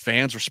 The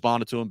fans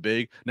responded to him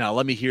big. Now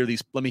let me hear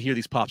these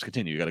pops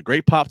continue. You got a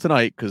great pop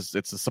tonight because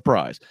it's a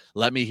surprise.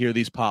 Let me hear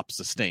these pops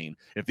sustain.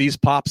 If these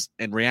pops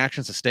and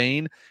reactions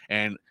sustain,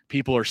 and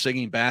people are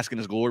singing "Bask in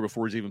His Glory"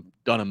 before he's even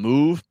done a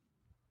move,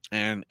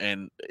 and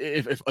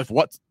if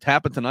what's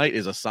happened tonight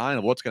is a sign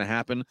of what's going to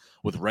happen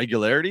with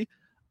regularity,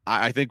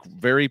 I think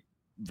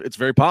it's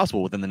very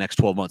possible within the next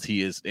 12 months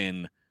he is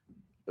in.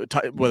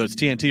 Whether it's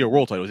TNT or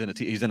World Title,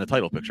 he's in a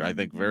title picture. I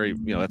think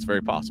that's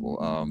very possible.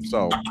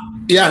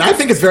 Yeah, and I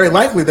think it's very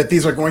likely that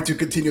these are going to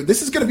continue.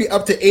 This is going to be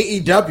up to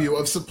AEW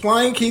of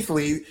supplying Keith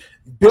Lee,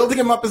 building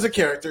him up as a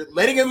character,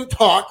 letting him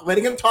talk,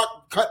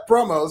 cut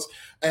promos,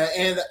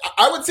 And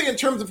I would say in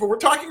terms of what we're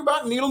talking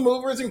about needle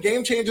movers and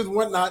game changers and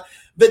whatnot,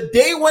 the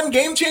day one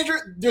game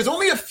changer, there's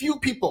only a few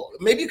people,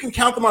 maybe you can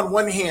count them on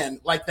one hand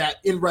like that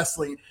in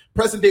wrestling,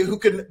 present day, who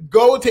can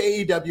go to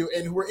AEW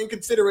and who are in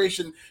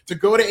consideration to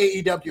go to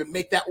AEW and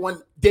make that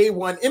one day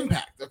one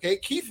impact. Okay.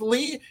 Keith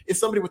Lee is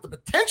somebody with the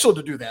potential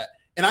to do that.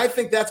 And I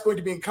think that's going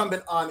to be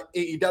incumbent on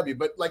AEW.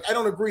 But like, I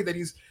don't agree that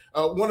he's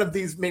one of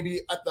these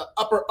maybe at the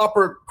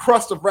upper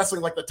crust of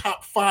wrestling, like the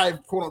top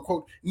 5, quote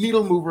unquote,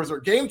 needle movers or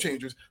game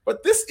changers.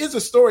 But this is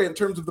a story in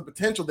terms of the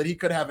potential that he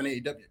could have in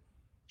AEW.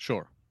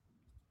 Sure.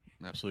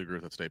 Absolutely agree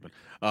with that statement.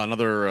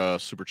 Another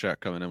super chat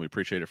coming in. We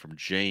appreciate it from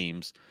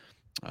James.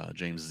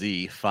 James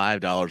Z, $5.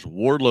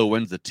 Wardlow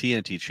wins the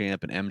TNT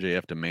champ and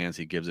MJF demands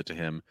he gives it to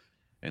him.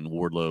 And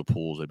Wardlow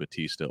pulls a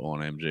Batista on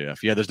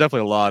MJF. Yeah, there's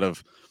definitely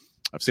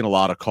I've seen a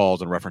lot of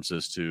calls and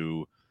references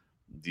to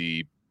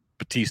the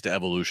Batista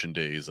evolution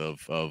days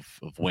of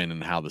when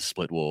and how the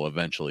split will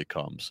eventually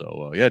come.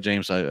 So yeah,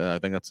 James, I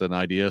think that's an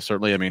idea.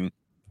 Certainly, I mean,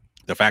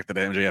 the fact that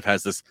MJF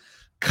has this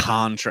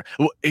contract.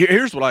 Well,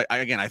 here's what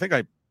I think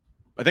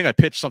I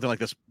pitched something like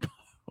this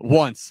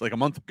once, like a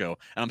month ago,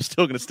 and I'm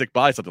still going to stick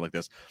by something like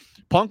this.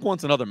 Punk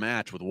wants another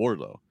match with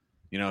Wardlow.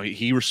 You know, we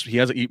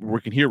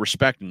can hear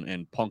respect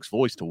in Punk's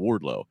voice to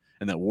Wardlow,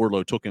 and that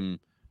Wardlow took him,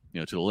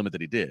 to the limit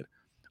that he did.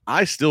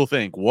 I still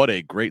think what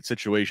a great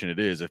situation it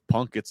is if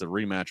Punk gets a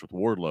rematch with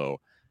Wardlow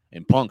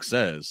and Punk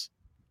says,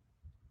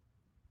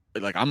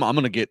 like, I'm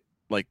going to get,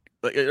 like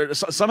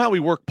somehow we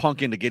work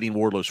Punk into getting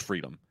Wardlow's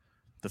freedom.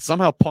 That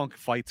somehow Punk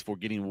fights for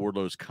getting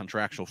Wardlow's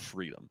contractual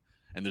freedom.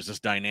 And there's this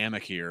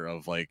dynamic here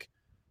of, like,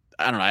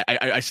 I don't know.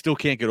 I still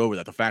can't get over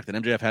that. The fact that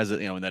MJF has it,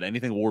 and that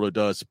anything Wardlow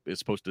does is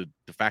supposed to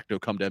de facto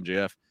come to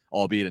MJF,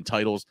 albeit in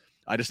titles.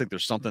 I just think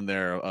there's something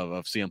there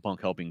of CM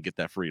Punk helping get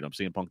that freedom.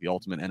 CM Punk, the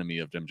ultimate enemy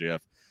of MJF.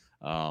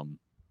 I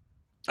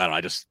don't know.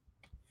 I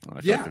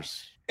feel like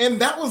there's.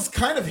 And that was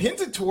kind of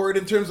hinted toward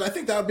in terms of, I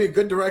think that would be a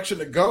good direction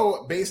to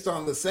go based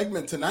on the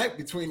segment tonight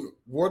between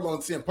Wardlow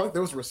and CM Punk.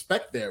 There was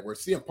respect there where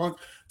CM Punk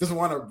doesn't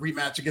want a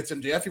rematch against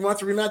MJF. He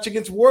wants a rematch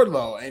against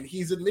Wardlow. And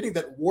he's admitting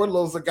that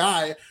Wardlow's a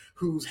guy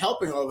who's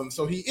helping all of them.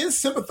 So he is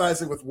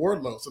sympathizing with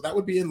Wardlow. So that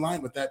would be in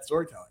line with that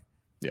storytelling.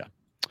 Yeah.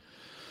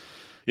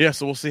 Yeah,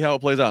 so we'll see how it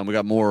plays out. And we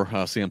got more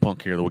CM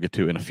Punk here that we'll get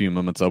to in a few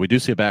moments. We do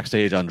see a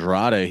backstage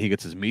Andrade. He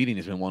gets his meeting.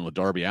 He's been one with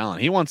Darby Allin.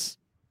 He wants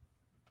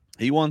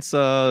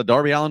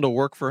Darby Allin to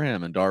work for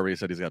him, and Darby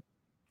said he's got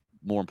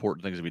more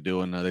important things to be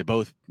doing. They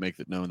both make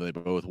it known that they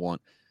both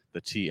want the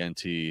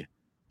TNT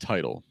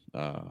title.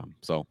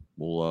 So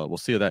we'll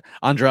see that.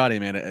 Andrade,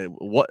 man,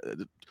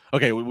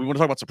 okay, we want to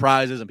talk about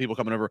surprises and people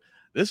coming over.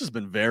 This has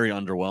been very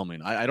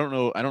underwhelming. I don't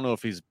know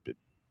if he's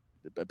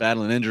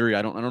battling injury.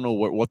 I don't know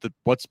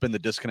what's been the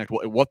disconnect,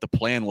 what the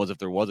plan was, if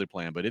there was a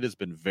plan, but it has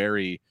been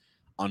very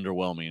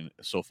underwhelming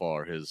so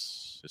far,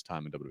 his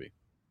time in WWE.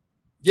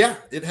 Yeah,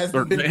 it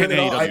hasn't been good at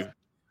all.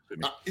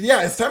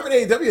 His time in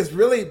AEW has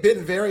really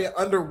been very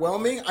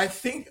underwhelming. I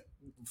think,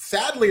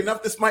 sadly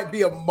enough, this might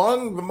be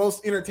among the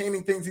most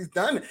entertaining things he's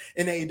done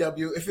in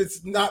AEW. If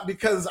it's not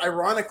because,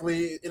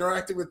 ironically,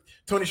 interacting with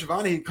Tony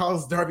Schiavone, he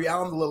calls Darby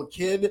Allin the little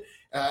kid.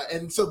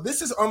 And so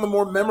this is on the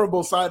more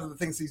memorable side of the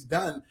things he's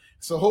done.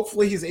 So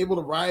hopefully he's able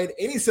to ride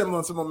any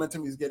semblance of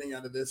momentum he's getting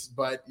out of this.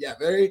 But yeah,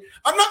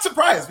 I'm not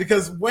surprised,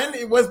 because when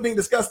it was being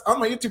discussed on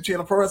my YouTube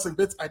channel, Pro Wrestling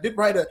Bits, I did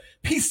write a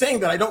piece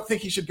saying that I don't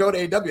think he should go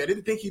to AEW. I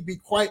didn't think he'd be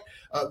quite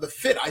the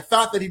fit. I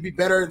thought that he'd be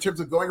better in terms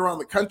of going around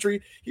the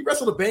country. He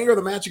wrestled a banger of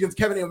the match against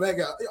Kenny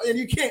Omega, and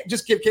you can't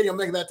just give Kenny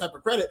Omega that type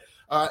of credit.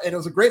 And it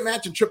was a great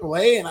match in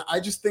AAA, and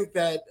I just think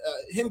that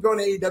him going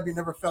to AEW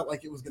never felt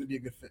like it was going to be a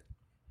good fit.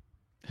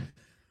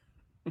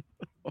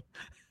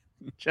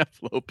 Jeff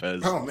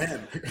Lopez. Oh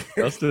man,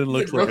 Dustin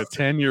looks like a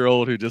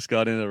 10-year-old who just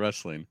got into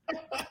wrestling.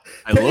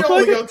 I look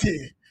like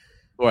it,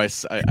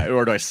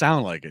 or do I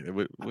sound like it?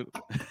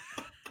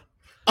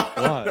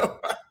 Why?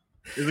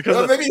 Is it because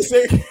of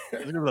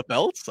the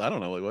belts? I don't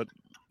know. Like what?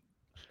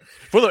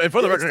 For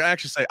the record, I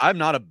actually say I'm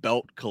not a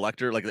belt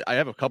collector. Like, I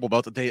have a couple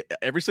belts.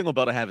 Every single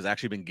belt I have has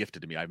actually been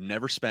gifted to me. I've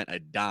never spent a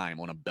dime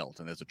on a belt,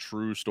 and that's a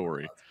true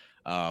story.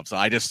 I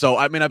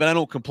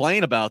don't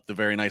complain about the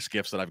very nice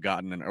gifts that I've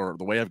gotten or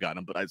the way I've gotten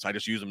them, but I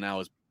just use them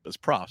now as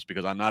props,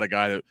 because I'm not a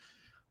guy that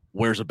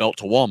wears a belt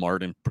to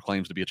Walmart and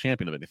proclaims to be a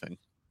champion of anything.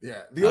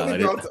 Yeah, the only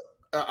belt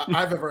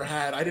I've ever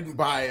had, I didn't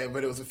buy it,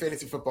 but it was a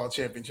fantasy football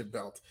championship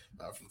belt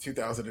from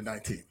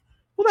 2019.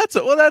 Well,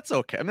 that's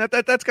okay. I mean,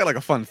 that's got like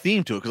a fun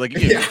theme to it,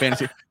 because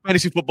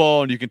fantasy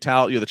football, and you can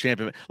tout you're the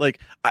champion.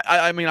 Like,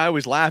 I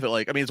always laugh at,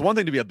 like, I mean, it's one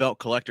thing to be a belt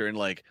collector and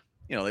like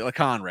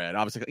Conrad,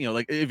 obviously,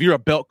 like if you're a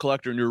belt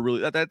collector and you're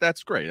really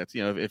that's great. That's,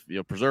 if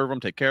you preserve them,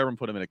 take care of them,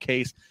 put them in a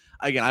case.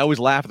 Again, I always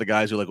laugh at the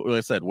guys who, like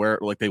I said, wear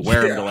them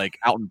to, like,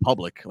 out in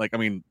public. Like, I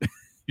mean,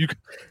 you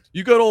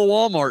go to a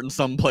Walmart in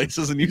some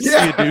places and you see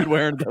a dude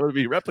wearing a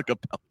WWE replica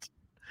belt.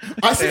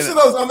 I've seen some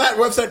of those on that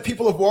website,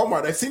 People of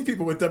Walmart. I've seen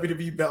people with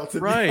WWE belts.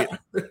 Right.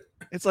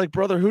 It's like,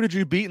 brother, who did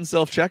you beat in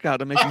self-checkout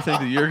to make you think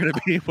that you're going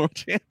to be world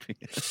champion?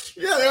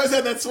 Yeah, they always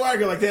had that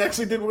swagger, like they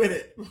actually did win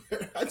it.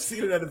 I've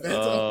seen it at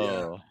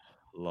events.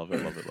 Love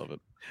it, love it, love it.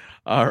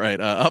 All right,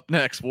 up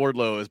next,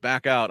 Wardlow is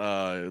back out.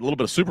 A little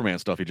bit of Superman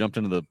stuff. He jumped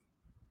into the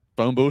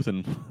phone booth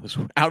and was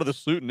out of the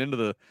suit and into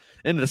the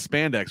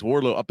spandex.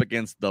 Wardlow up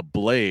against the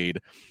Blade.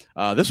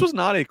 This was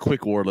not a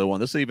quick Wardlow one.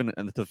 This even,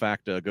 and the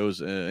fact goes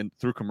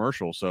through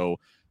commercial. So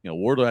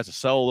Wardlow has to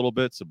sell a little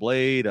bit to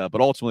Blade, but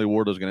ultimately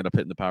Wardlow's going to end up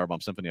hitting the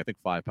Powerbomb Symphony. I think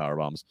 5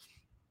 powerbombs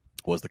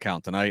was the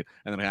count tonight.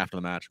 And then after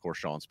the match, of course,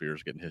 Shawn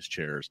Spears getting his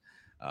chairs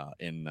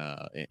in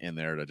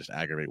there to just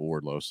aggravate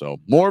Wardlow. So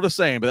more of the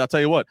same. But I'll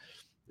tell you what.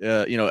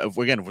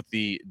 Again, with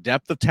the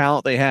depth of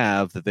talent they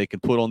have that they can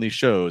put on these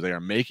shows, they are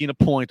making a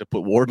point to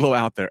put Wardlow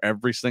out there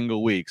every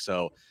single week.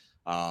 So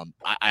I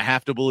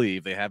have to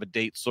believe they have a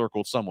date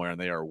circled somewhere,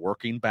 and they are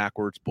working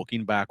backwards,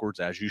 booking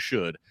backwards, as you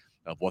should,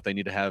 of what they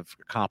need to have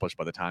accomplished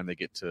by the time they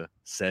get to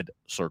said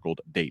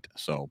circled date.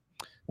 So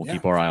we'll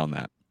keep our eye on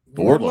that.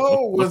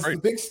 Wardlow was the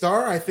big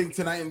star, I think,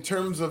 tonight in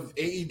terms of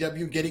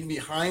AEW getting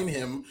behind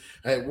him.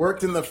 It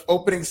worked in the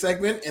opening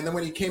segment, and then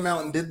when he came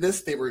out and did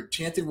this, they were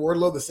chanting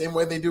Wardlow the same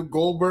way they do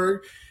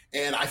Goldberg.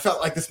 And I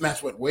felt like this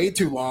match went way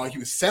too long. He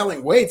was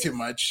selling way too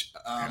much,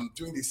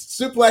 doing these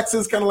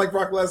suplexes, kind of like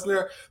Brock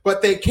Lesnar.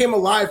 But they came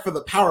alive for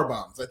the power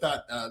bombs. I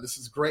thought this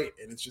is great,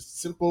 and it's just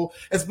simple.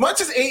 As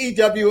much as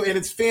AEW and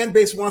its fan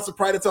base wants to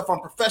pride itself on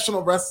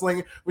professional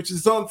wrestling, which is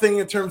its own thing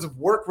in terms of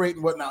work rate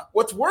and whatnot,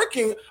 what's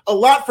working a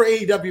lot for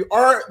AEW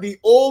are the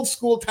old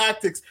school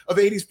tactics of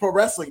 80s pro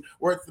wrestling,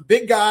 where it's the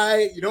big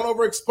guy, you don't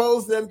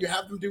overexpose them, you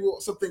have them do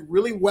something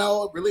really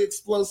well, really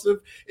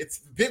explosive. It's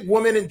the big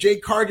woman in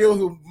Jade Cargill,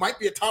 who might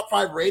be a top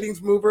 5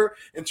 ratings mover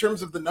in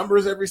terms of the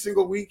numbers every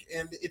single week,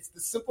 and it's the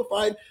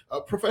simplified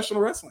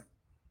professional wrestling.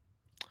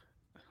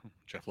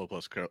 Jeff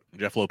Lopez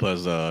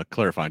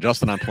clarifying.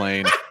 Justin, I'm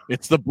playing.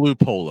 It's the blue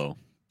polo.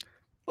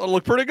 It'll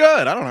look pretty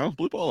good. I don't know.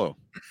 Blue polo.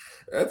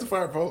 That's a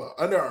fire polo.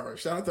 Under Armour.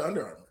 Shout out to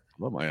Under Armour.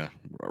 Love my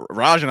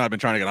Raj and I have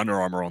been trying to get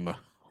Under Armour on the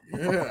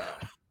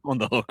on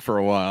the hook for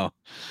a while.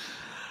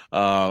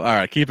 All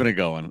right, keeping it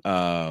going.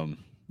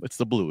 It's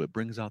the blue. It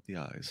brings out the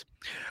eyes.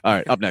 All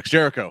right, up next,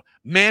 Jericho.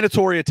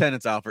 Mandatory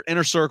attendance, Alfred.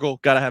 Inner Circle,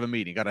 got to have a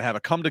meeting. Got to have a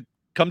come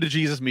to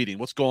Jesus meeting.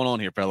 What's going on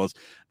here, fellas?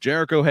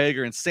 Jericho,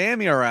 Hager, and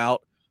Sammy are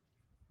out.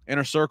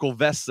 Inner Circle,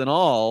 vests and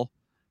all.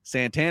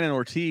 Santana and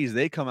Ortiz,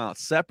 they come out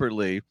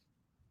separately.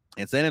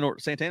 And Santana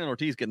and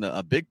Ortiz getting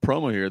a big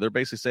promo here. They're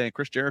basically saying,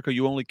 Chris Jericho,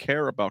 you only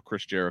care about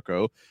Chris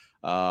Jericho.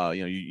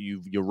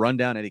 You run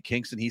down Eddie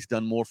Kingston. He's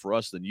done more for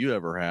us than you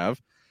ever have.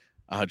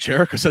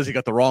 Jericho says he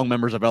got the wrong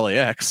members of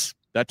LAX.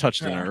 That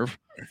touched the nerve.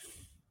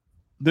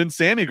 Then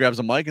Sammy grabs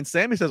a mic, and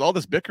Sammy says, all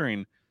this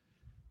bickering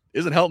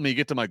isn't helping me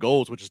get to my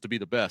goals, which is to be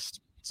the best.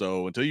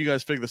 So until you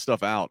guys figure this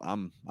stuff out,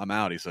 I'm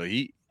outie. So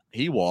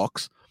he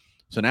walks.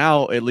 So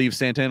now it leaves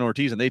Santana and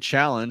Ortiz, and they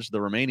challenge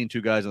the remaining 2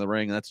 guys in the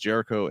ring, and that's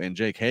Jericho and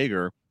Jake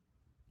Hager,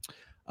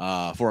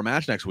 for a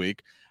match next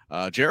week.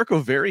 Jericho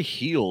very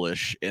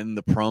heelish in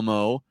the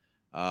promo.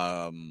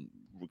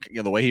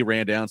 The way he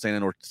ran down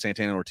Santana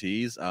and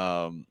Ortiz.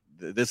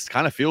 This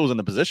kind of feels in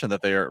the position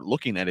that they are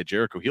looking at a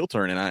Jericho heel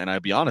turn. And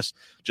I'll be honest,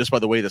 just by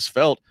the way this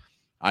felt,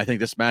 I think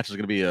this match is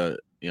going to be a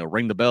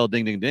ring the bell,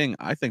 ding, ding, ding.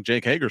 I think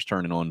Jake Hager's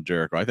turning on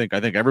Jericho. I think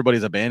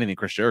everybody's abandoning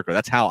Chris Jericho.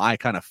 That's how I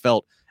kind of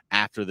felt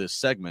after this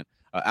segment.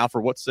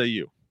 Alfred, what say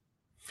you?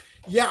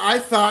 Yeah, I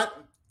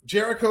thought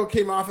Jericho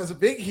came off as a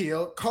big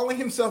heel. Calling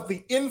himself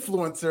the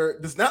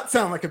influencer does not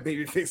sound like a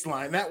babyface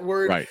line. That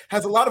word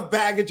has a lot of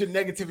baggage and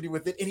negativity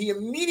with it. And he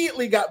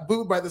immediately got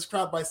booed by this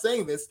crowd by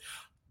saying this.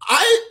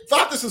 I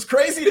thought this was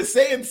crazy to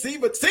say and see,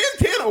 but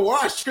Santana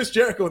washed Chris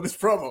Jericho in this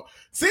promo.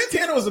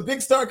 Santana was a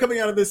big star coming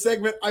out of this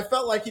segment. I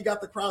felt like he got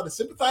the crowd to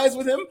sympathize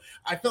with him.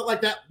 I felt like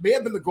that may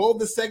have been the goal of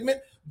this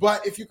segment.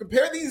 But if you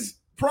compare these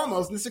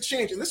promos in this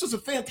exchange, and this was a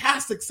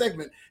fantastic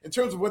segment in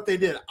terms of what they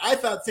did. I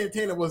thought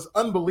Santana was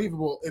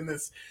unbelievable in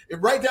this,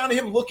 right down to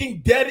him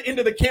looking dead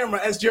into the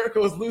camera as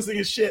Jericho was losing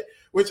his shit,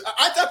 which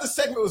I thought the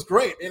segment was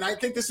great. And I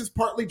think this is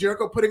partly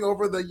Jericho putting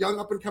over the young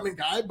up-and-coming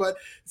guy, but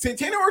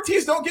Santana and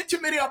Ortiz don't get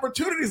too many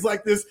opportunities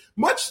like this,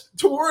 much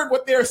toward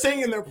what they're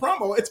saying in their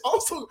promo. It's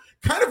also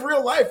kind of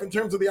real life in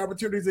terms of the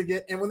opportunities they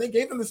get. And when they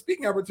gave him the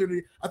speaking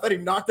opportunity, I thought he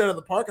knocked out of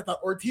the park. I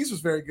thought Ortiz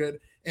was very good.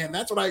 And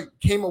that's what I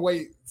came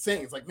away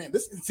saying. It's like, man,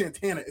 this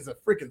Santana is a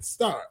freaking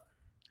star.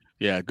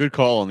 Yeah, good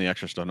call on the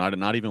extra stuff.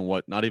 Not even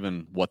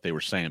what they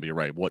were saying, but you're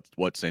right.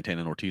 What Santana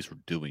and Ortiz were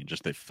doing,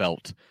 just they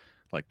felt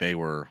like they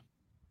were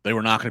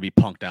not going to be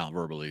punked out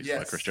verbally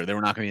by Chris Jericho. They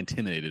were not going to be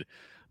intimidated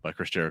by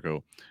Chris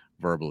Jericho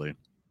verbally.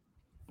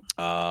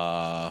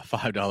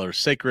 $5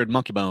 Sacred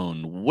Monkey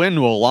Bone. When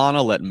will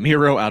Lana let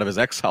Miro out of his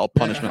exile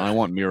punishment? I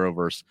want Miro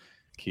versus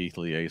Keith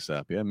Lee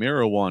ASAP. Yeah,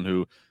 Miro won.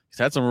 He's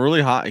had some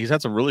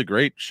really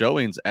great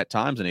showings at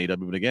times in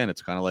AEW, but again,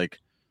 it's kind of like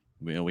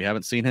we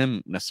haven't seen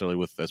him necessarily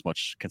with as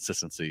much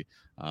consistency.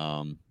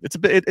 It's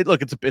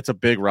a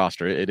big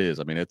roster. It is.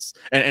 I mean, it's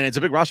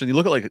a big roster. And you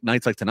look at like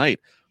nights like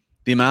tonight,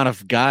 the amount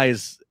of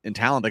guys in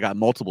talent that got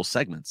multiple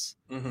segments.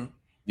 Mm-hmm.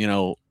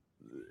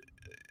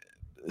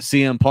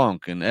 CM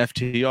Punk and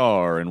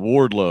FTR and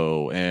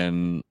Wardlow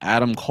and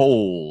Adam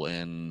Cole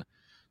and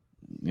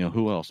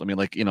who else? I mean,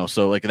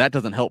 so that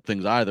doesn't help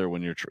things either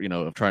when you're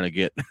trying to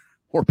get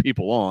more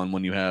people on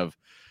when you have.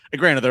 And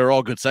granted, they're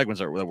all good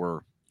segments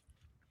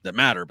that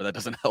matter, but that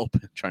doesn't help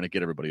trying to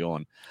get everybody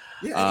on.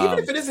 Yeah, even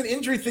if it is an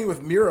injury thing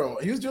with Miro,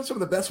 he was doing some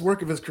of the best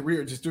work of his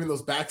career just doing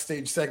those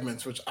backstage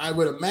segments, which I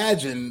would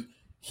imagine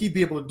he'd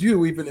be able to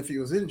do even if he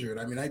was injured.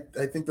 I mean,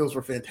 I think those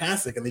were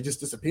fantastic, and they just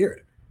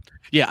disappeared.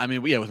 Yeah, I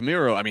mean, with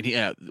Miro, I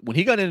mean, when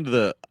he got into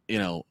the,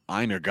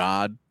 I'm your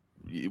God,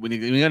 when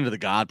he got into the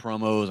God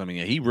promos, I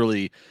mean, he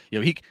really,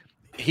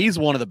 he's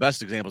one of the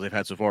best examples they've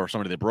had so far of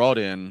somebody they brought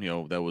in,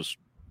 that was,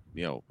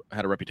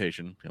 had a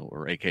reputation,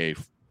 or AKA,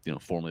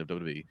 formerly of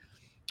WWE.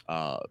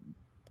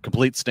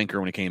 Complete stinker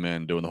when he came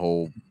in doing the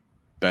whole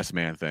best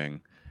man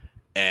thing,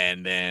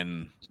 and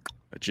then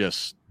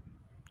just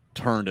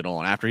turned it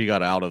on after he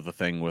got out of the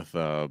thing with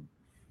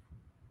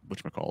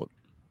whatchamacallit,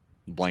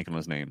 blanking on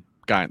his name,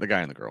 the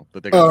guy and the girl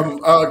that they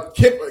got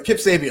Kip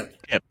Sabian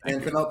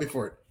and Penelope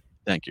Ford.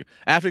 Thank you.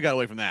 After he got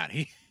away from that,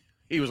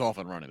 he was off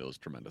and running. It was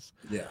tremendous.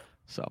 Yeah.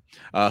 So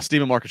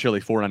Stephen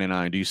Marcachilli,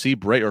 $4.99. Do you see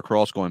Bray or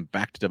Cross going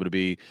back to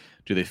WWE?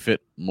 Do they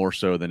fit more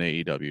so than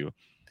AEW?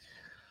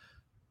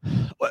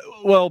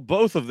 Well,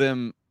 both of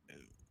them.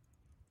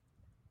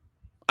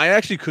 I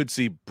actually could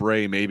see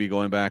Bray maybe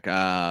going back,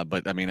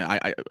 but I mean,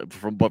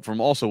 from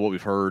also what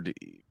we've heard,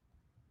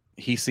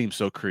 he seems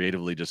so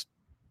creatively just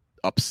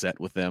upset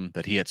with them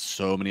that he had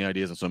so many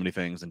ideas and so many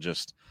things, and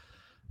just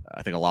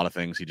I think a lot of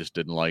things he just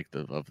didn't like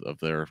of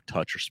their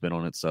touch or spin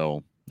on it.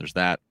 So there's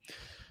that.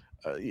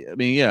 I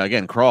mean, yeah,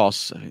 again,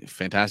 Cross,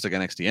 fantastic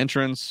NXT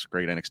entrance,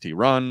 great NXT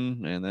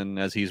run, and then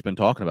as he's been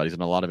talking about, he's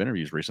in a lot of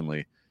interviews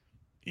recently.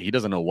 He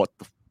doesn't know what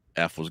the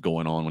F was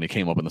going on when he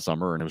came up in the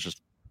summer, and it was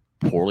just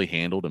poorly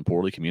handled and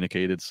poorly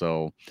communicated.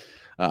 So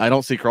I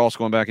don't see Cross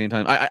going back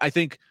anytime. I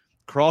think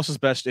Cross is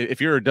best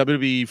if you're a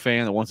WWE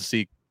fan that wants to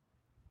see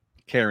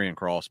Karrion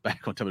Kross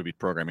back on WWE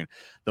programming.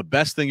 The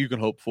best thing you can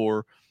hope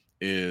for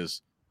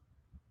is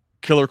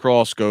Killer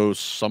Kross goes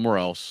somewhere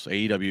else,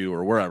 AEW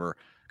or wherever,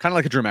 kind of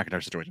like a Drew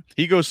McIntyre situation.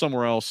 He goes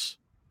somewhere else,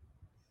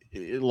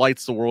 it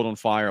lights the world on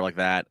fire like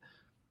that,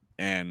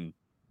 and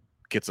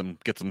gets him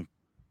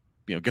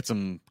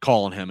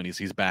calling him, and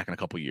he's back in a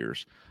couple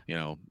years.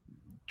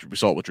 We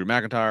saw it with Drew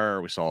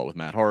McIntyre. We saw it with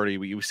Matt Hardy.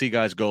 We see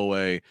guys go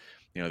away.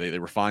 They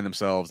refine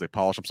themselves. They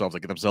polish themselves. They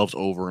get themselves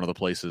over in other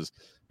places,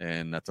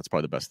 and that's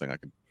probably the best thing I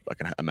can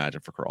imagine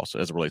for Kross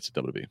as it relates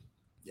to WWE.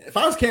 If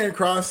I was Karrion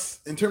Kross,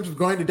 in terms of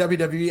going to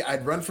WWE,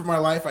 I'd run for my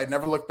life. I'd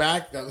never look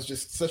back. That was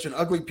just such an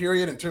ugly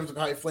period in terms of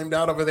how he flamed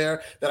out over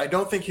there that I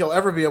don't think he'll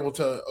ever be able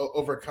to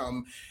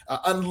overcome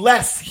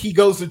unless he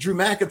goes the Drew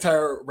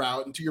McIntyre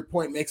route and, to your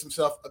point, makes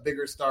himself a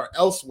bigger star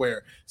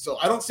elsewhere. So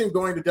I don't see him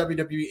going to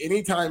WWE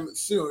anytime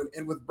soon.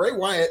 And with Bray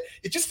Wyatt,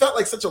 it just felt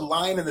like such a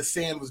line in the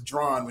sand was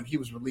drawn when he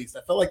was released.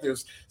 I felt like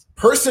there's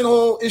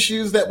personal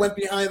issues that went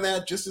behind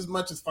that just as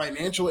much as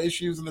financial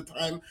issues in the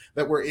time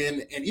that we're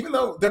in. And even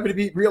though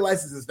WWE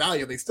realizes his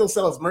value, they still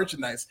sell his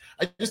merchandise.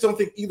 I just don't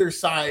think either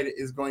side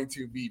is going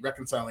to be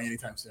reconciling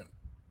anytime soon.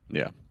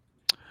 Yeah.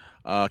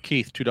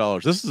 Keith,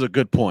 $2. This is a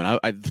good point. A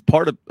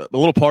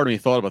little part of me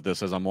thought about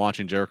this as I'm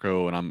watching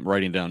Jericho and I'm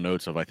writing down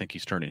notes of I think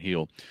he's turning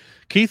heel.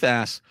 Keith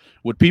asks,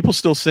 would people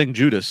still sing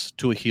Judas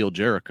to a heel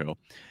Jericho?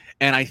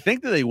 And I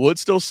think that they would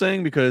still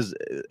sing because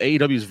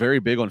AEW is very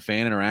big on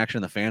fan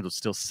interaction. The fans would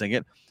still sing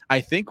it.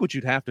 I think what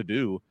you'd have to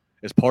do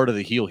as part of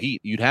the heel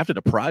heat, you'd have to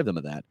deprive them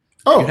of that.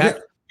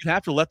 You'd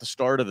have to let the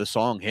start of the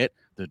song hit,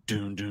 the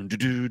doon, doon,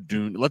 doon,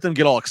 doon, let them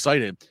get all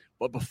excited.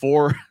 But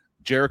before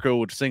Jericho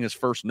would sing his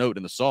first note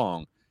in the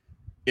song,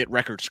 it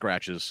record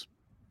scratches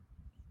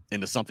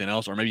into something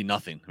else, or maybe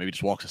nothing. Maybe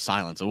just walks to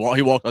silence. And while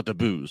he walks out to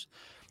booze.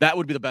 That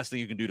would be the best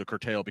thing you can do to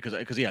curtail because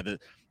the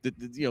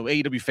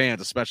AEW fans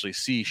especially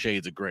see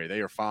shades of gray. They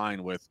are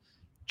fine with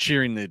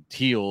cheering the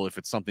heel if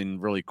it's something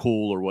really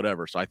cool or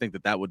whatever. So I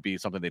think that would be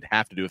something they'd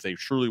have to do if they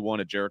truly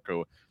wanted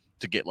Jericho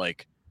to get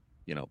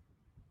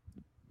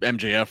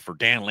MJF or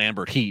Dan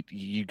Lambert heat.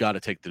 You got to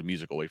take the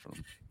music away from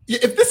them.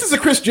 If this is a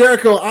Chris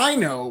Jericho, I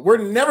know we're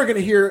never going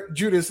to hear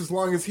Judas as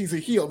long as he's a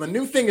heel. The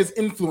new thing is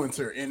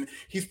influencer, and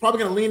he's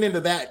probably going to lean into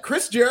that.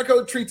 Chris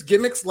Jericho treats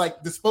gimmicks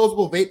like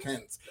disposable vape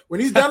pens.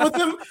 When he's done with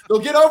them, they'll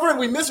get over, and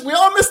we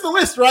all miss the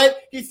list, right?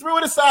 He threw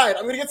it aside.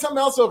 I'm going to get something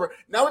else over.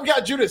 Now we've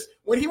got Judas.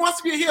 When he wants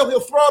to be a heel, he'll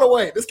throw it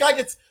away. This guy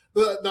gets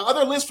the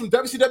other list from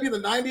WCW in the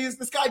 90s.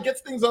 This guy gets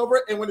things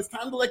over, and when it's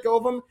time to let go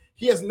of him,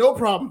 he has no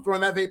problem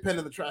throwing that vape pen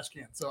in the trash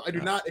can. So I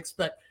do not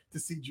expect to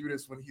see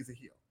Judas when he's a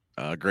heel.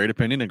 Great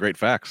opinion and great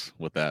facts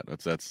with that.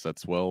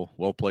 That's well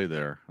played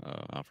there,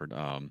 Alfred.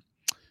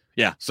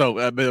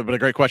 So but a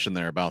great question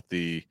there about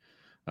the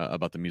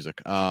music.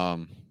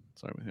 Sorry,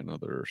 we had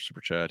another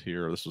super chat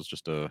here. This was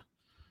just a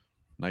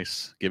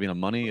nice giving of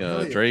money.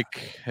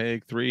 Drake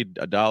Haig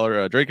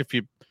 $3. Drake, if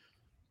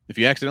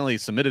you accidentally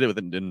submitted it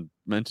and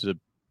meant to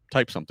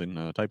type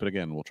something, type it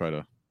again. We'll try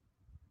to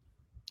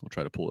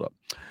pull it up.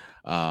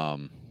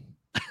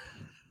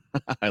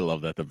 I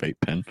love that, the vape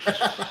pen.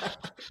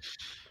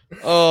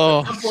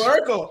 Oh,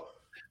 Oracle.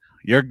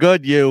 You're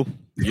good, you.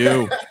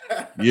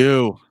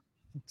 That's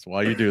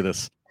why you do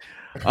this.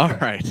 All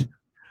right.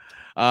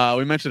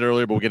 We mentioned it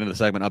earlier, but we'll get into the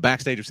segment.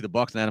 Backstage, we see the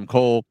Bucks and Adam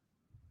Cole.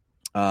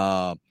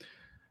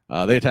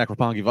 They attack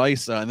Roppongi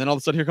Vice, and then all of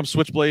a sudden here comes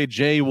Switchblade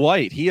Jay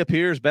White. He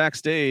appears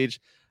backstage,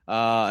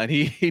 and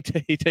he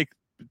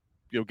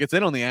gets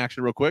in on the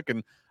action real quick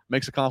and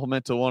makes a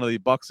compliment to one of the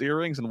Bucks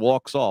earrings and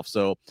walks off.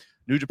 So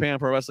New Japan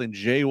Pro Wrestling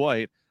Jay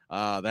White,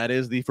 that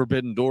is the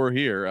forbidden door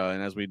here,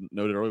 and as we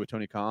noted earlier with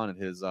Tony Khan and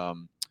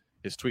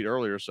his tweet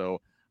earlier.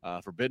 So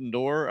forbidden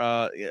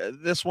door.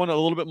 This one a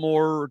little bit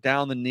more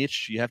down the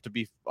niche. You have to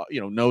be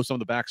know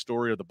some of the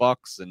backstory of the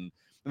Bucks, and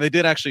they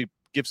did actually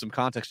give some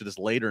context to this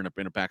later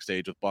in a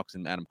backstage with Bucks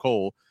and Adam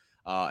Cole.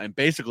 And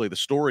basically the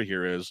story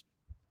here is,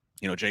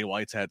 Jay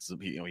White's had some,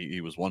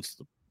 he was once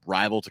the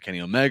rival to Kenny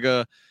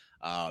Omega,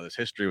 this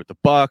history with the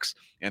Bucks,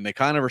 and they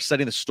kind of are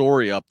setting the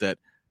story up that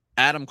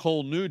Adam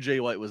Cole knew Jay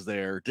White was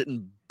there,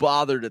 didn't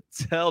bother to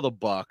tell the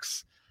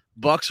Bucks.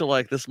 Bucks are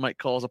like, this might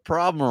cause a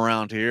problem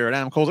around here. And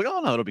Adam Cole's like,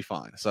 oh no, it'll be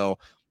fine. So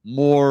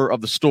more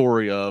of the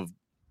story of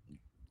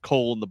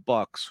Cole and the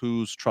Bucks,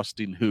 who's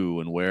trusting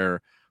who and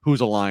whose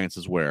alliance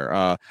is where.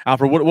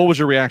 Alfred, what was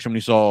your reaction when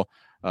you saw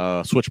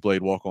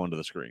Switchblade walk onto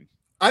the screen?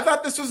 I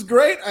thought this was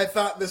great. I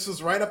thought this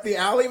was right up the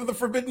alley of the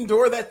Forbidden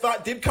Door. That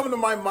thought did come into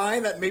my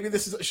mind that maybe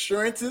this is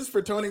assurances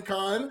for Tony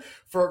Khan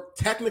for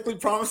technically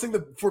promising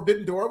the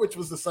Forbidden Door, which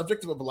was the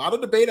subject of a lot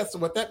of debate as to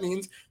what that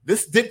means.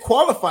 This did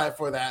qualify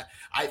for that.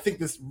 I think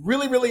this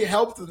really, really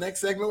helped the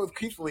next segment with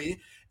Keith Lee.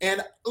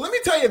 And let me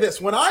tell you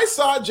this, when I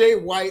saw Jay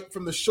White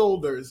from the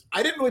shoulders,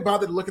 I didn't really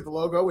bother to look at the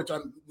logo, which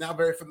I'm now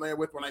very familiar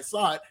with. When I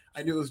saw it,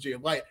 I knew it was Jay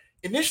White.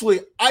 Initially,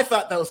 I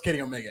thought that was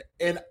Kenny Omega.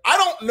 And I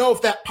don't know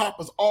if that pop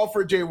was all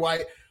for Jay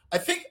White. I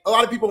think a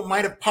lot of people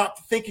might have popped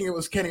thinking it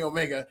was Kenny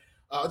Omega,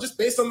 just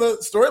based on the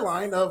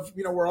storyline of,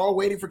 we're all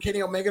waiting for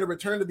Kenny Omega to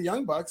return to the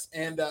Young Bucks.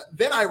 And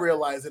then I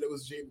realized that it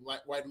was Jay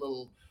White a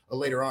little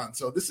later on.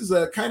 So this is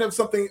a kind of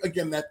something,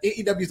 again, that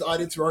AEW's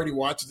audience who already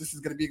watched, this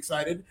is going to be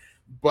excited.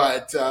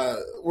 But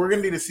we're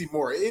going to need to see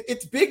more.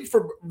 It's big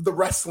for the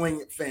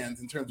wrestling fans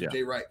in terms of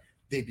Jay White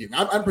debuting.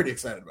 I'm pretty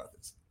excited about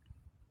this.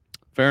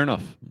 Fair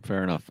enough.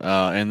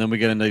 And then we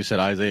get into, you said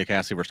Isaiah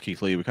Cassidy versus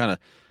Keith Lee. We kind of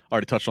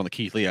already touched on the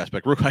Keith Lee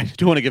aspect. I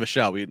do want to give a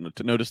shout. We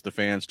to notice the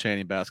fans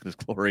chanting "Bask in His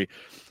Glory."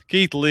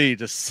 Keith Lee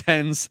just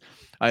sends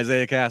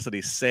Isaiah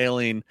Cassidy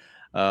sailing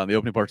the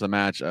opening parts of the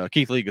match.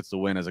 Keith Lee gets the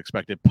win as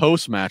expected.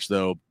 Post match,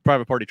 though,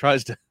 Private Party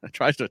tries to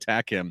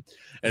attack him,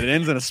 and it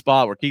ends in a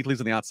spot where Keith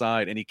Lee's on the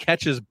outside, and he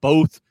catches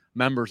both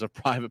members of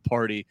Private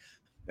Party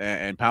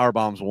and power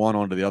bombs one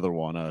onto the other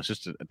one. It's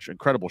just an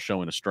incredible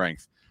showing of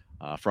strength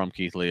from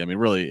Keith Lee. I mean,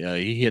 really,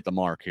 he hit the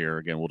mark here.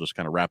 Again, we'll just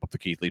kind of wrap up the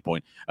Keith Lee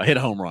point. Hit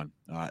a home run.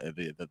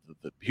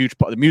 The huge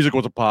the music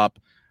was a pop.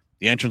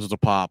 The entrance was a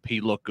pop.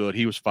 He looked good.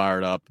 He was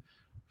fired up.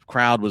 The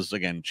crowd was,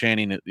 again,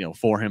 chanting it,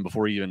 for him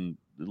before he even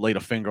laid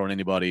a finger on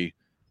anybody.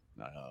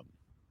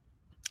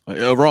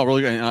 Overall,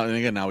 really good. And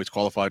again, now he's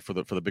qualified for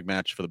the big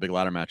match, for the big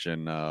ladder match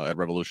at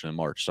Revolution in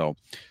March. So,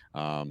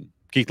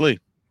 Keith Lee,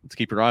 let's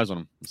keep your eyes on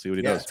him and see what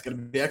he does. It's going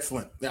to be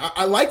excellent.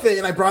 I like that,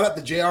 and I brought up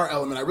the JR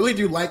element. I really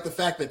do like the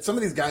fact that some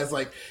of these guys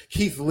like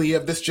Keith Lee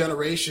of this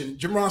generation,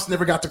 Jim Ross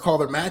never got to call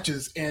their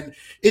matches, and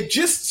it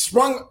just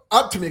sprung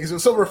up to me because it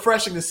was so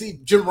refreshing to see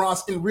Jim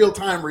Ross in real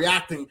time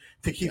reacting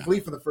to Keith Lee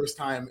for the first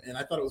time, and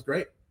I thought it was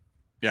great.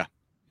 Yeah.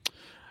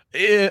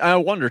 I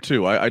wonder,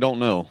 too. I don't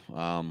know.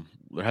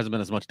 There hasn't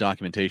been as much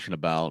documentation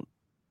about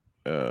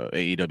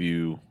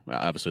AEW,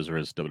 obviously there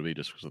is WWE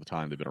just because of the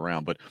time they've been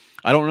around, but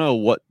I don't know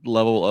what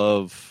level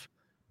of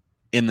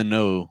in the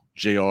know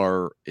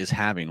JR is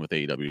having with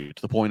AEW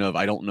to the point of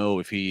I don't know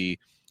if he,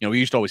 we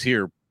used to always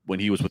hear when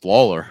he was with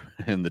Lawler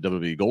in the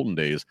WWE golden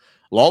days,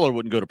 Lawler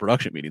wouldn't go to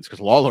production meetings because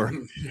Lawler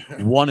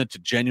wanted to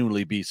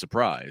genuinely be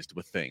surprised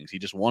with things. He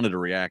just wanted to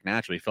react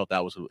naturally. He felt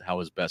that was how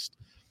his best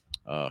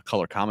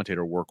color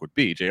commentator work would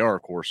be. JR,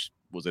 of course,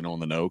 was in on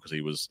the know because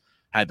he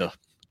had to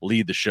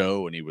lead the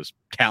show and he was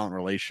talent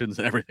relations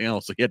and everything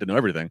else, so he had to know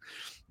everything.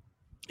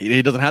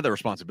 He doesn't have that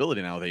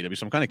responsibility now with AEW,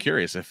 so I'm kind of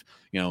curious if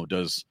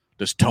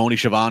does Tony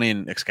Schiavone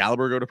and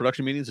Excalibur go to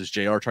production meetings? Does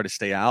JR try to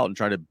stay out and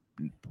try to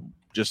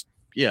just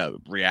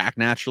react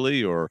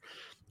naturally, or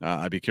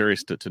I'd be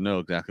curious to know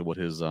exactly what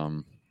his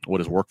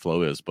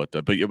workflow is. But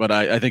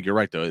I think you're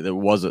right though.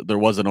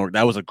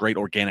 That was a great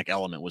organic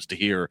element, was to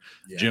hear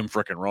Jim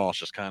frickin' Ross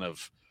just kind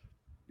of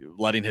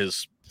letting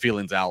his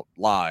feelings out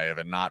live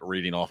and not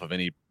reading off of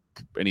any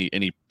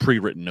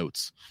pre-written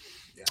notes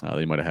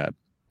they might have had.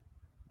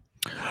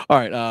 All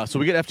right, so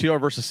we get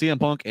FTR versus CM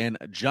Punk and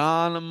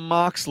Jon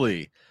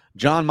Moxley.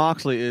 Jon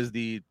Moxley is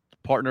the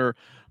partner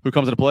who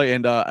comes into play,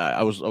 and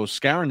I was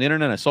scouring the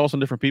internet. I saw some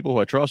different people who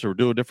I trust who were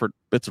doing different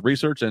bits of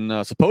research,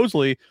 and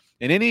supposedly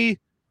in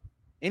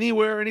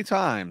anywhere,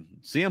 anytime,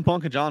 CM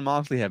Punk and Jon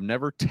Moxley have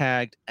never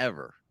tagged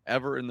ever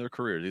in their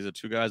career. These are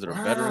two guys that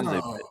are veterans.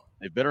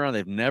 They've been around.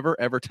 They've never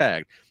ever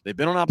tagged. They've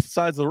been on opposite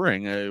sides of the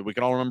ring. We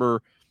can all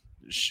remember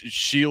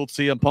Shield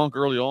CM Punk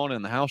early on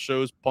in the house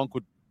shows. Punk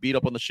would beat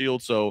up on the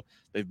Shield, so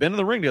they've been in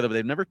the ring together, but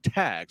they've never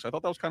tagged. So I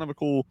thought that was kind of a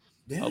cool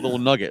little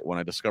nugget when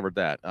I discovered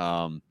that.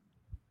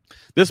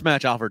 This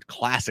match offered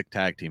classic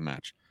tag team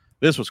match.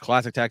 This was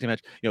classic tag team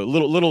match.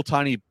 Little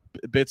tiny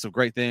bits of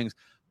great things.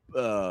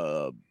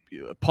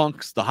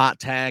 Punk's the hot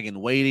tag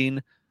and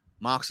waiting.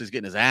 Moxley's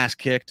getting his ass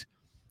kicked,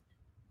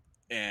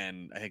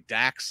 and I think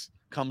Dax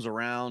comes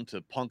around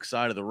to Punk's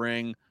side of the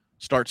ring,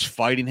 starts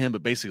fighting him,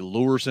 but basically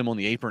lures him on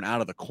the apron out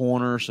of the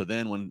corner. So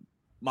then when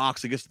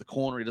Moxley gets to the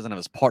corner, he doesn't have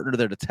his partner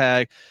there to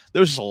tag.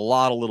 There's just a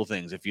lot of little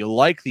things. If you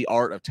like the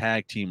art of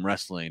tag team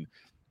wrestling,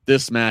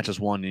 this match is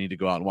one you need to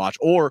go out and watch.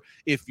 Or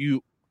if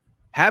you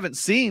haven't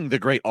seen the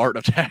great art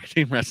of tag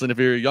team wrestling, if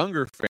you're a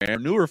younger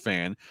fan, newer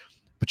fan,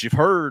 but you've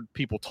heard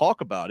people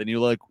talk about it, and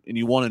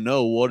you want to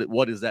know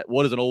what is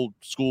an old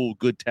school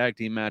good tag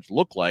team match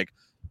look like,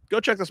 go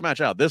check this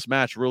match out. This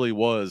match really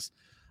was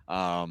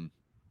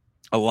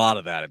a lot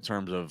of that in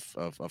terms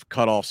of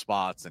cutoff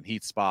spots and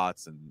heat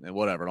spots and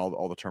whatever, and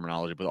all the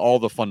terminology, but all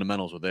the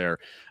fundamentals were there.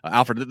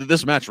 Alfred,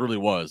 this match really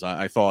was.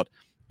 I thought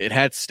it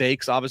had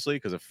stakes, obviously,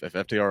 because if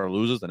FTR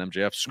loses, then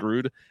MJF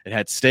screwed. It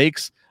had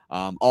stakes.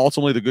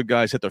 Ultimately, the good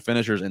guys hit their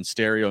finishers in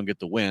stereo and get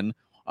the win.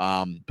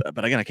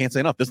 But again, I can't say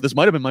enough. This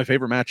might have been my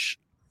favorite match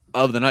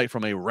of the night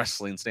from a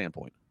wrestling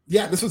standpoint.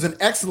 Yeah, this was an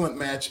excellent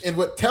match. And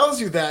what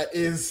tells you that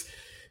is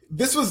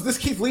this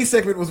Keith Lee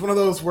segment was one of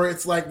those where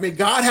it's like, may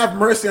God have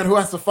mercy on who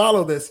has to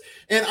follow this.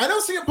 And I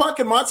know CM Punk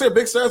and Moxley are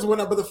big stars and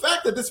whatnot, but the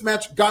fact that this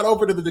match got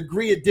over to the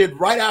degree it did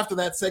right after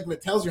that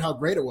segment tells you how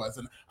great it was.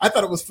 And I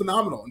thought it was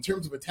phenomenal in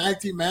terms of a tag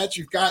team match.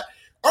 You've got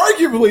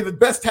arguably the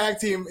best tag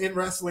team in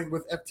wrestling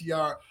with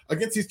FTR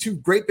against these two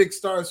great big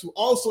stars who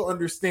also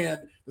understand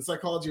the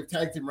psychology of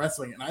tag team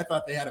wrestling. And I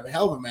thought they had a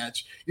hell of a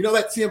match. You know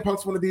that CM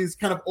Punk's one of these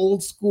kind of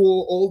old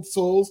school, old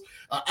souls,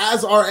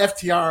 as are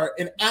FTR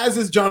and as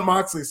is Jon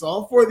Moxley. So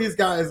all four of these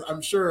guys,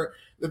 I'm sure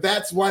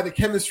that's why the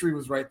chemistry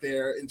was right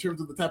there in terms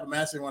of the type of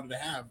match they wanted to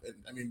have. And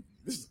I mean,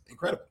 this is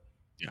incredible.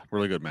 Yeah,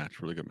 really good match.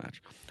 Really good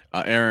match.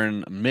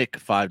 Aaron Mick,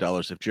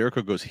 $5. If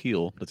Jericho goes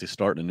heel, does he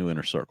start in a new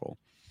Inner Circle?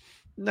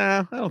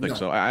 Nah, I don't think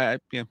so.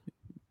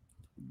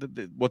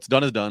 What's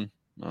done is done.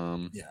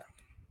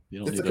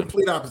 It's a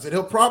complete opposite.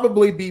 He'll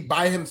probably be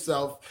by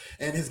himself,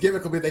 and his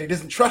gimmick will be that he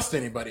doesn't trust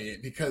anybody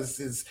because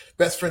his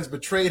best friends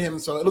betrayed him.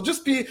 So it'll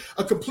just be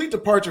a complete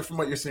departure from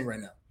what you're seeing right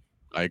now.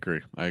 I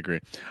agree.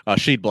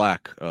 Sheet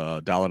Black,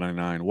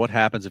 $1.99. What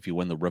happens if you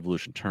win the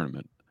Revolution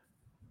tournament?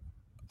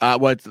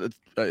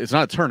 It's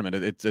not a tournament.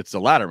 It's a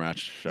ladder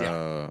match.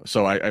 Yeah.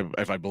 So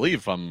if I believe,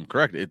 if I'm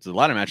correct, it's a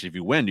ladder match. If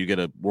you win, you get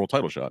a world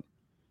title shot.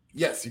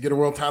 Yes, you get a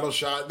world title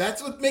shot.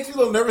 That's what makes me a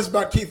little nervous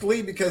about Keith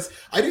Lee, because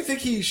I do think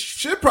he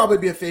should probably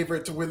be a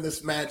favorite to win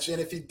this match. And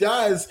if he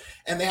does,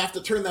 and they have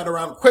to turn that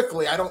around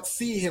quickly, I don't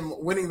see him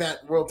winning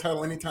that world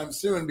title anytime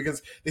soon,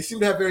 because they seem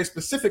to have very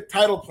specific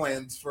title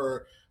plans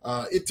for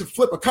it to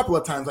flip a couple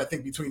of times, I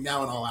think, between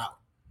now and All Out.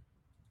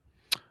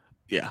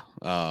 Yeah.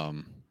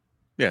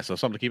 So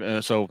something to keep.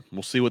 So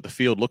we'll see what the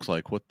field looks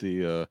like, what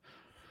the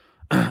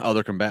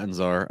other combatants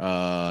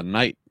are.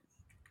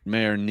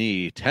 Nightmare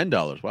Knee,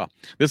 $10. Wow.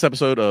 This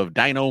episode of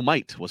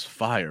Dynamite was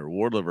fire.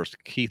 Wardlow versus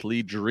Keith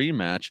Lee dream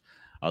match.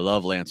 I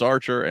love Lance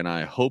Archer, and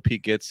I hope he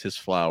gets his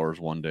flowers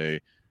one day.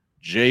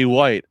 Jay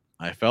White,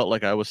 I felt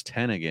like I was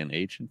 10 again,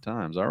 ancient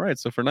times. All right,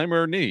 so for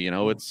Nightmare Knee,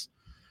 it's,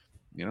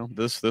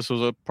 this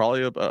was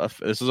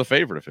this is a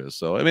favorite of his.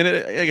 So I mean,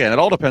 it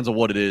all depends on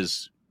what it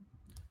is.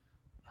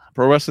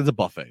 Pro wrestling's a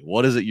buffet.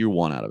 What is it you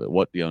want out of it?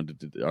 What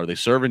are they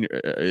serving?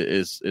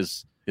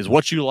 Is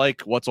what you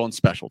like what's on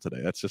special today?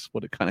 That's just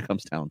what it kind of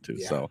comes down to.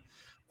 Yeah. So,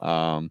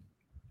 all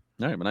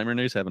right, but Nightmare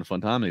Knee having a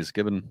fun time. And he's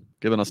giving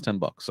us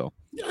 $10. So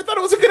yeah, I thought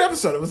it was a good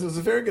episode. It was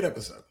a very good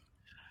episode.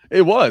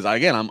 It was.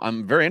 Again,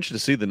 I'm very interested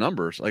to see the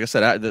numbers. Like I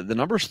said, the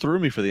numbers threw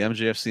me for the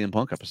MJF CM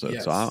Punk episode.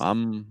 Yes. So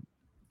I'm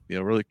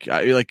really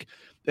like.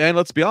 And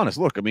let's be honest.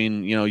 Look, I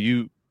mean,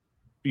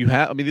 you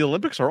have. I mean, the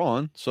Olympics are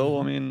on. So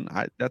I mean,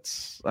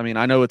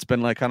 I know it's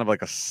been like kind of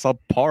like a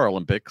subpar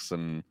Olympics,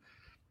 and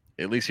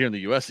at least here in the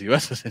U.S., the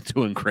U.S. isn't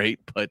doing great,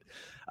 but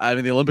I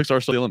mean, the Olympics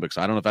are still the Olympics.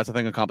 I don't know if that's a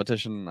thing of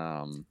competition.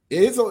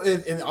 It is,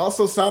 and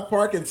also South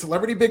Park and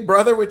Celebrity Big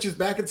Brother, which is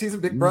back in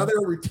season. Big Brother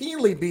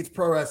routinely beats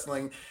pro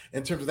wrestling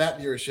in terms of that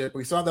viewership.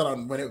 We saw that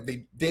when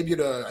they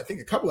debuted, I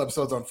think, a couple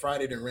episodes on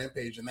Friday during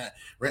Rampage, and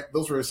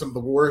those were some of the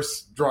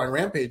worst drawing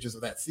rampages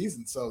of that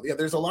season. So yeah,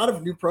 there's a lot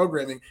of new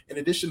programming in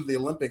addition to the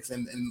Olympics,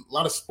 and a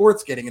lot of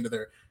sports getting into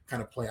their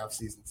kind of playoff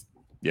seasons.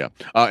 Yeah,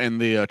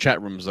 and the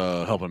chat room's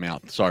helping me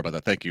out. Sorry about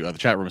that. Thank you. The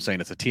chat room is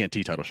saying it's a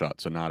TNT title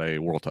shot, so not a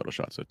world title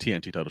shot. So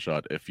TNT title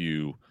shot if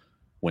you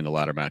win the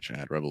ladder match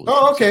at Revolution.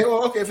 Oh, okay.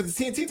 Well, okay. If it's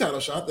a TNT title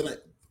shot, then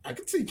I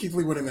could see Keith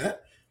Lee winning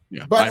that.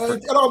 Yeah, but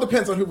it all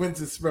depends on who wins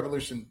this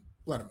Revolution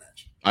ladder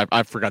match.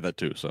 I forgot that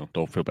too, so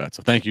don't feel bad.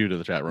 So thank you to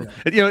the chat room.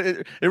 Yeah.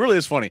 It really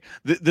is funny.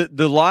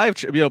 The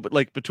live, but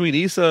like between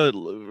Issa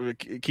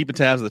keeping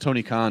tabs of the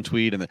Tony Khan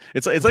tweet, and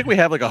it's like we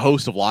have like a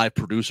host of live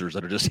producers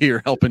that are just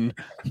here helping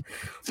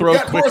throw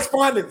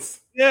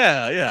correspondence.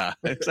 Yeah,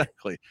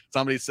 exactly.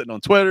 Somebody's sitting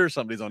on Twitter,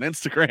 somebody's on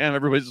Instagram.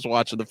 Everybody's just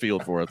watching the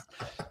field for us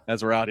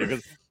as we're out here.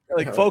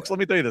 Because folks, let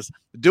me tell you this: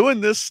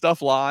 doing this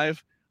stuff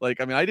live,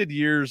 like I did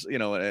years.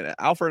 And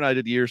Alfred and I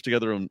did years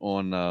together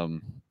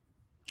on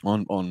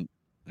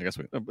I guess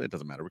it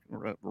doesn't matter.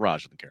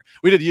 Raj doesn't care.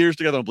 We did years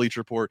together on Bleacher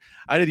Report.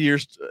 I did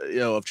years,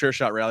 of Chair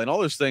Shot Rally, and all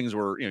those things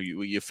were,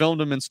 you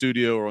filmed them in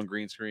studio or on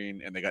green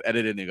screen, and they got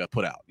edited and they got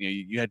put out.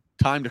 You had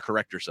time to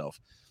correct yourself.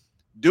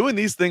 Doing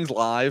these things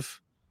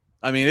live,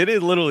 I mean, it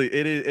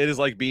is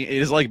like being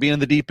in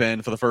the deep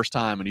end for the first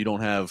time, and you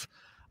don't have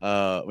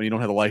when you don't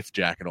have the life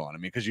jacket on. I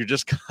mean, because you're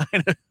just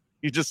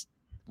you just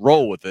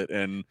roll with it,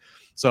 and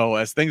so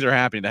as things are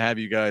happening, to have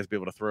you guys be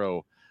able to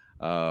throw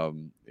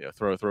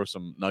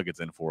some nuggets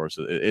in for us,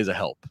 it is a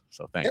help.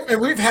 So thanks.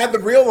 And we've had the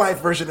real life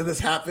version of this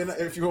happen.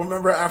 If you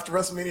remember, after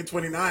WrestleMania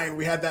 29,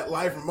 we had that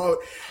live remote,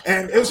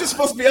 and it was just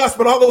supposed to be us,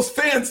 but all those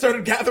fans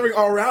started gathering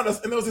all around us,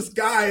 and there was this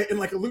guy in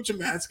like a lucha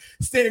mask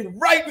standing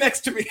right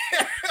next to me.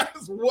 It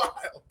was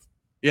wild.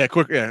 Yeah,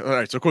 quick. Yeah, all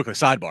right. So quickly,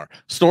 sidebar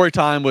story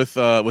time with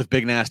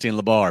Big Nasty and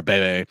LeBar,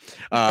 baby.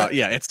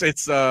 Yeah, it's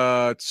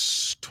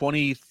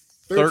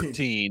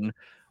 2013.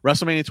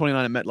 WrestleMania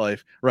 29 at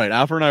MetLife. Right.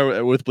 Alfred and I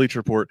were with Bleacher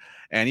Report.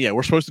 And yeah,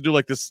 we're supposed to do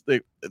like this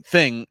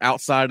thing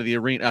outside of the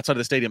arena, outside of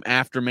the stadium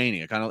after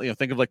Mania. Kind of,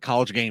 think of like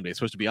College Game Day. It's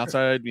supposed to be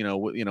outside,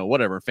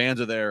 whatever.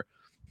 Fans are there.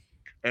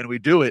 And we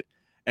do it.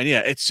 And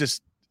yeah, it's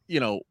just,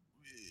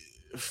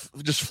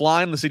 just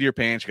flying in the seat of your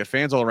pants. You got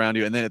fans all around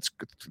you. And then it's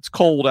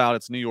cold out.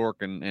 It's New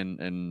York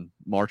in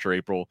March or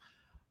April.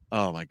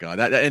 Oh my God.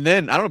 And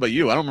then I don't know about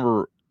you. I don't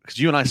remember because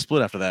you and I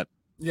split after that.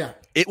 Yeah.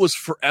 It was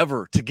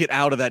forever to get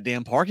out of that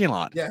damn parking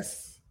lot.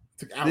 Yes.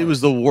 It was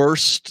the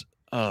worst.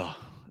 Oh,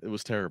 it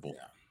was terrible.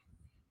 Yeah.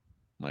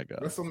 My God.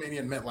 WrestleMania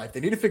and MetLife.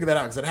 They need to figure that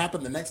out because it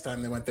happened the next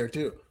time they went there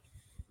too.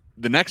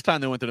 The next time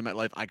they went to the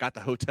MetLife, I got the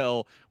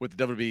hotel with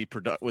the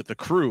WWE with the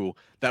crew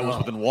that was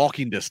within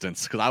walking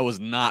distance because I was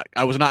not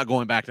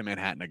going back to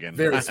Manhattan again.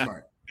 Very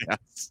smart.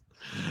 Yes.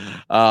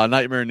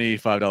 Nightmare Knee,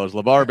 $5.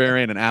 LeBar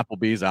Barian and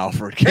Applebee's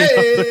Alfred.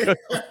 Hey,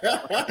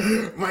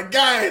 my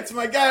guy! It's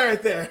my guy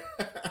right there.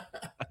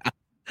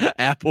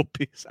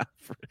 Applebee's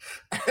Alfred.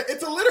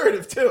 It's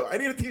alliterative too. I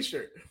need a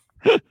T-shirt.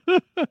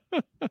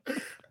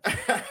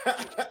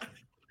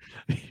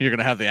 You're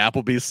gonna have the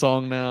Applebee's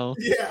song now.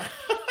 Yeah.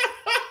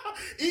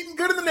 Eating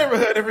good in the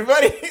neighborhood,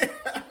 everybody.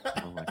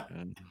 Oh my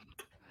God.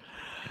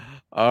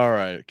 All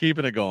right,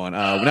 keeping it going.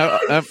 I'm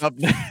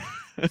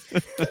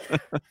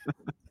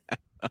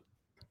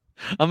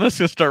just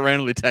gonna start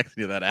randomly texting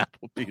you that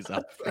Applebee's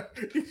Alfred.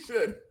 You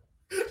should.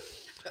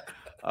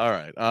 All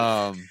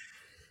right.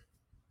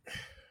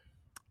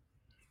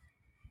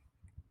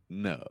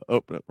 No.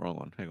 Oh, wrong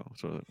one. Hang on.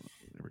 So there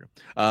we go.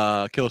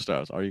 Killer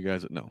Stars. Are you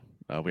guys? No,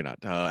 we're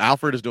not.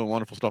 Alfred is doing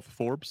wonderful stuff with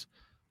Forbes.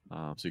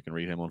 So you can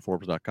read him on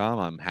Forbes.com.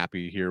 I'm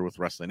happy here with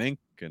Wrestling Inc.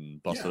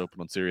 and Busted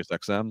Open on Sirius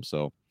XM.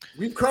 So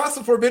we've crossed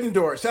the forbidden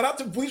door. Shout out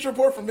to Bleacher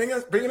Report for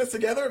bringing us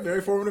together. A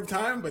very formative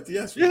time. But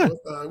yes, we've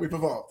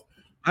evolved.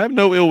 I have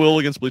no ill will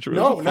against Bleacher.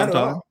 No, not at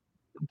all.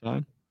 Fun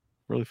time.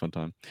 Really fun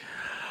time.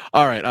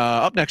 All right.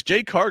 Up next,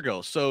 Jade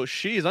Cargill. So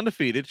she is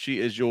undefeated. She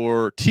is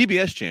your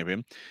TBS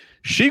champion.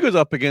 She goes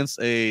up against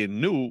a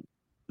new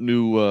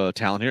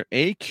talent here,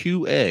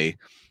 AQA.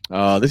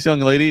 This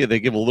young lady, they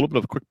give a little bit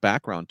of a quick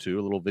background to,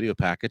 a little video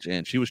package,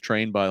 and she was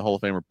trained by the Hall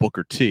of Famer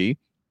Booker T.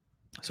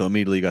 So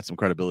immediately you got some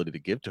credibility to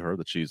give to her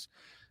that she's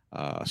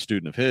a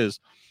student of his.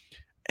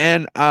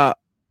 And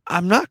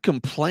I'm not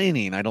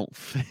complaining, I don't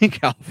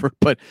think, Alfred,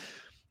 but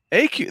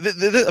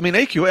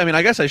AQA,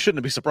 I guess I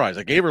shouldn't be surprised.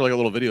 I gave her like a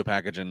little video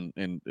package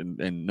and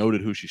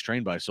noted who she's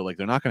trained by. So like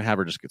they're not going to have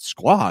her just get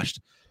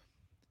squashed.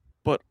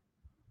 But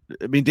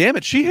I mean, damn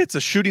it, she hits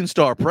a shooting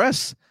star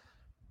press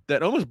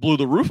that almost blew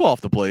the roof off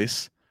the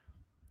place.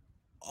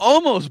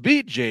 Almost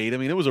beat Jade. I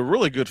mean, it was a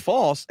really good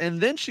false. And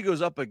then she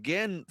goes up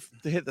again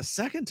to hit the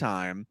second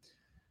time.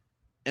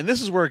 And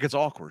this is where it gets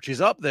awkward.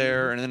 She's up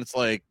there, and then it's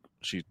like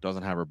she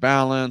doesn't have her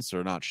balance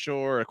or not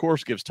sure. Of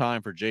course, gives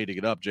time for Jade to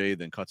get up. Jade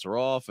then cuts her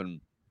off. And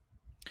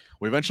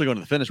we eventually go to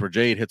the finish where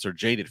Jade hits her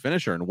jaded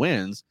finisher and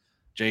wins.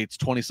 Jade's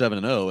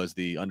 27-0, as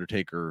the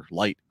Undertaker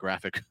light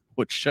graphic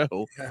would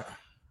show. Yeah.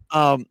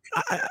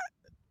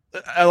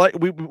 I like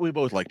we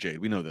both like Jade.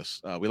 We know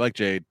this. We like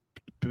Jade.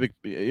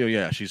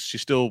 Yeah, she's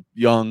still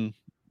young,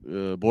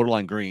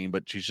 borderline green,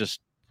 but she's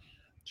just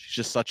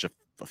such a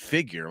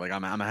figure. Like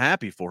I'm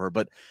happy for her,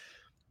 but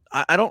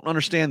I don't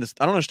understand this.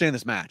 I don't understand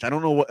this match. I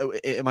don't know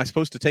what am I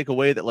supposed to take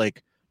away that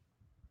like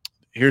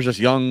here's this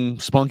young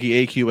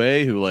spunky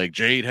AQA who like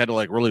Jade had to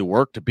like really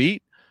work to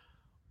beat.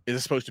 Is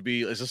this supposed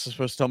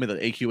to tell me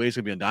that AQA is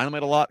going to be on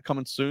Dynamite a lot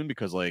coming soon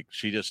because like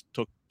she just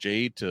took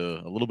Jade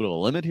to a little bit of a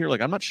limit here?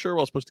 Like I'm not sure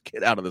what I'm supposed to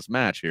get out of this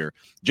match here.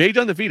 Jade's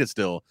undefeated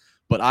still,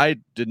 but I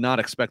did not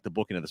expect the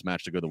booking of this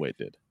match to go the way it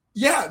did.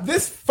 Yeah,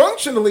 this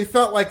functionally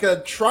felt like a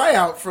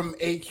tryout from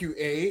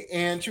AQA,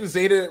 and she was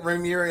Zeta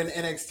Rainier in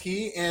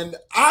NXT. And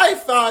I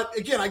thought,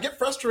 again, I get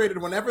frustrated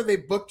whenever they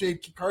book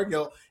Jade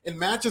Cargill in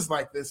matches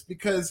like this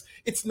because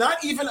it's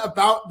not even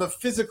about the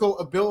physical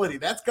ability.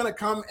 That's going to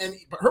come, and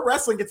her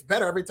wrestling gets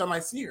better every time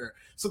I see her.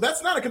 So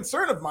that's not a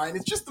concern of mine.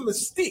 It's just the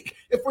mystique.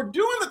 If we're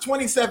doing the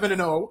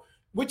 27-0,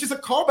 which is a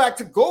callback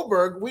to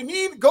Goldberg. We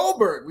need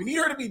Goldberg. We need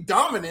her to be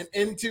dominant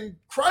and to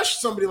crush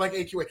somebody like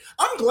AQA.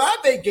 I'm glad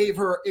they gave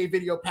her a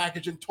video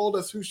package and told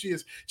us who she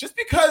is. Just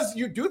because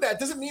you do that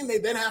doesn't mean they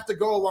then have to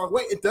go a long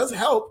way. It does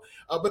help,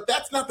 but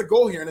that's not the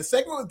goal here. In a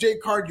segment with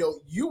Jade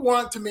Cargill, you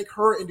want to make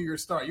her into your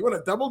star. You want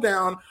to double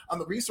down on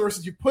the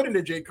resources you put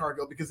into Jade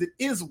Cargill because it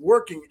is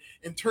working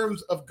in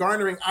terms of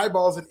garnering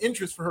eyeballs and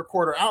interest for her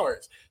quarter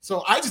hours.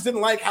 So I just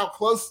didn't like how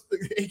close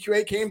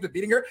AQA came to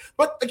beating her.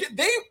 But again,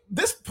 they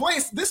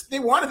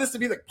wanted this to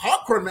be the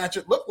popcorn match,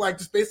 it looked like,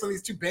 just based on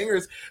these two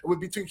bangers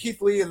between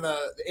Keith Lee and the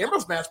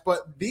Ambrose match.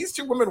 But these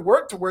two women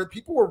worked to where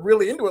people were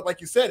really into it.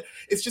 Like you said,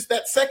 it's just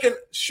that second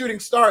shooting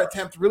star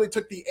attempt really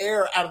took the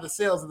air out of the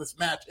sails of this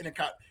match, and it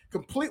got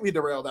completely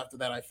derailed after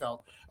that, I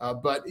felt.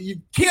 But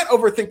you can't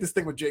overthink this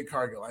thing with Jade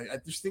Cargill. I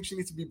just think she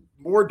needs to be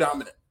more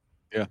dominant.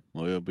 Yeah,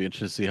 well, it'll be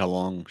interesting to see how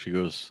long she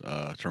goes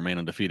to remain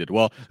undefeated.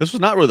 Well, this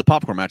was not really the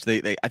popcorn match.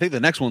 I think the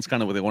next one's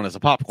kind of what they want as a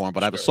popcorn,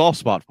 but I have a soft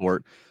spot for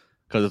it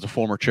because it's a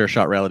former Chair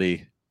Shot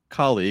Reality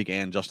colleague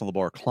and Justin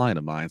LeBar client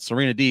of mine.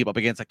 Serena Deeb up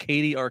against a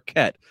Katie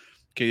Arquette.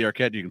 Katie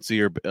Arquette, you can see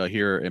her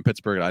here in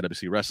Pittsburgh at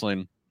IWC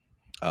Wrestling.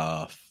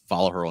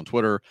 Follow her on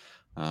Twitter.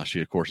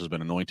 She, of course, has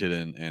been anointed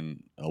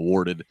and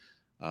awarded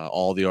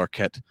all the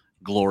Arquette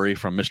glory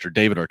from Mr.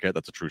 David Arquette.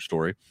 That's a true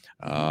story.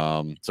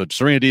 So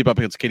Serena Deeb up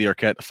against Katie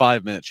Arquette.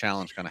 5-minute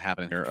challenge kind of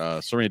happening here.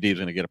 Serena Deeb's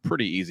going to get a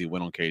pretty easy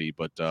win on Katie,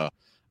 but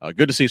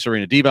good to see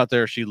Serena Deeb out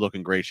there. She's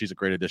looking great. She's a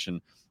great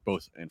addition,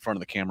 both in front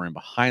of the camera and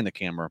behind the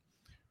camera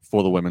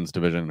for the women's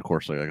division. And of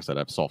course, like I said, I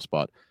have a soft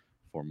spot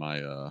for my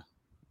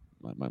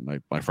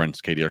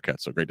friend Katie Arquette.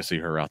 So great to see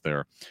her out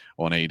there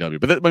on AEW.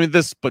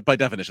 But by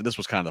definition, this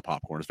was kind of the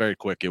popcorn. It's very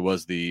quick. It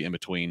was the in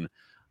between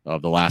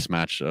of the last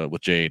match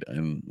with Jade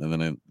and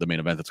then the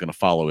main event that's going to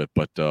follow it.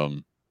 But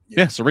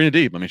yeah, Serena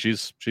Deeb. I mean,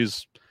 she's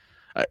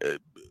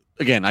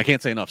again, I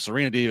can't say enough.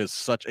 Serena Deeb is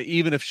such,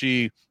 even if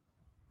she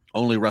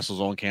only wrestles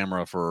on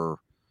camera for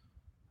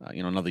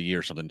another year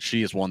or something,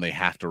 she is one they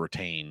have to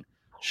retain.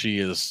 She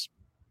is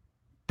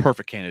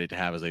perfect candidate to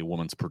have as a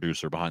women's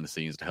producer behind the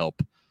scenes to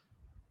help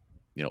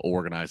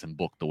organize and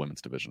book the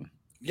women's division.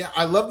 Yeah,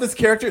 I love this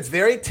character. It's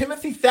very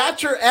Timothy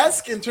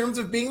Thatcher-esque in terms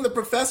of being the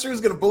professor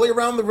who's going to bully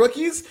around the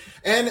rookies.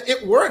 And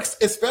it works,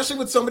 especially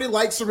with somebody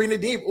like Serena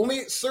Deeb.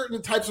 Only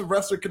certain types of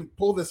wrestler can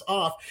pull this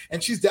off.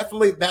 And she's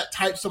definitely that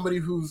type, somebody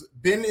who's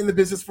been in the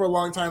business for a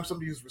long time,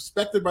 somebody who's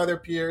respected by their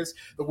peers,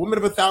 the woman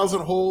of 1,000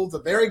 holds, a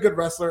very good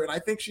wrestler. And I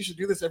think she should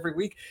do this every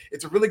week.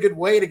 It's a really good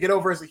way to get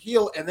over as a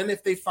heel. And then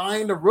if they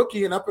find a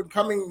rookie, an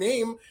up-and-coming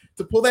name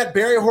to pull that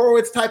Barry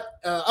Horowitz type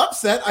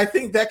upset, I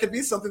think that could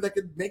be something that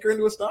could make her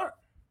into a star.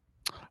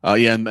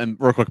 And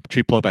real quick,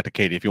 cheap plug back to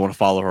Katie. If you want to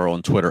follow her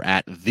on Twitter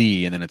at and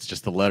then it's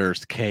just the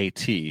letters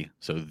KT.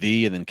 So and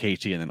then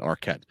KT and then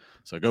Arquette.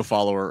 So go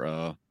follow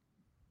her.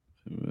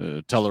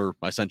 Tell her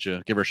I sent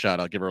you. Give her a shout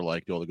out. Give her a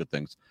like. Do all the good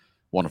things.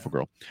 Wonderful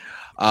girl.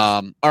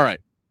 All right.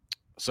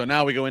 So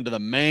now we go into the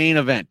main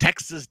event,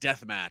 Texas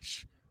Death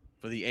Match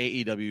for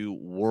the AEW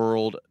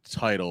World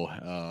Title.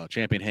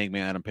 Champion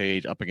Hangman Adam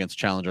Page up against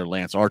challenger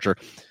Lance Archer.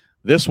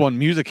 This one,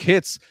 music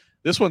hits.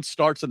 This one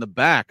starts in the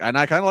back, and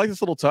I kind of like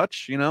this little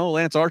touch.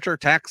 Lance Archer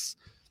attacks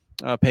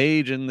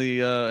Page in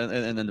the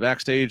and then the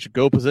backstage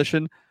go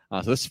position.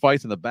 So this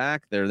fight's in the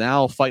back. They're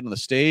now fighting on the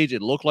stage.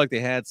 It looked like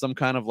they had some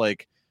kind of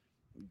like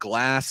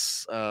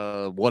glass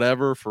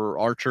whatever for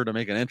Archer to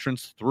make an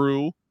entrance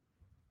through.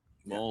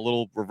 Well, a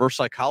little reverse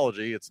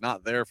psychology. It's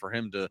not there for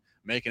him to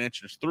make an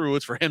entrance through.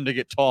 It's for him to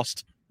get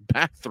tossed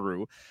back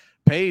through.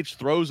 Page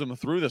throws him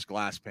through this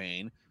glass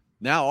pane.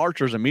 Now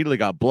Archer's immediately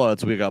got blood.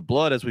 So we got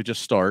blood as we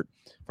just start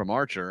from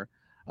Archer.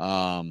 This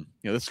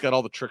has got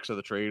all the tricks of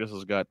the trade. This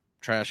has got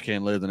trash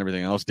can lids and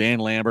everything else. Dan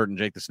Lambert and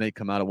Jake the Snake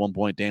come out at one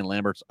point. Dan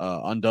Lambert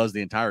undoes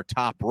the entire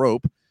top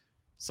rope.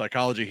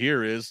 Psychology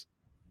here is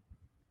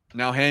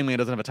now Hangman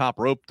doesn't have a top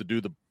rope to do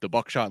the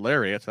buckshot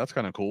lariat. So that's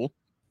kind of cool.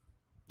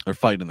 They're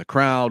fighting in the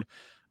crowd.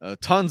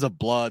 Tons of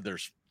blood.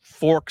 There's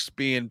forks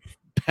being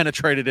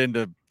penetrated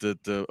into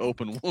the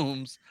open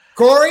wounds.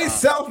 Corey,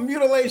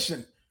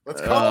 self-mutilation. Let's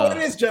call it what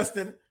it is,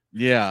 Justin.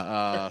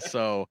 Yeah.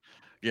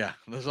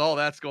 There's all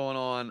that's going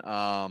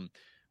on.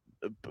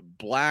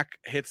 Archer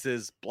hits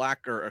his black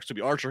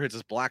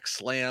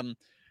slam,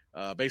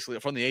 basically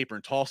from the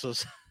apron,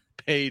 tosses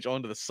Page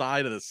onto the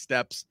side of the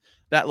steps.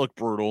 That looked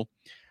brutal.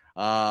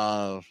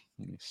 Let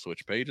me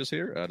switch pages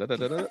here.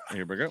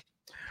 Here we go.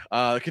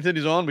 It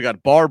continues on. We got a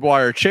barbed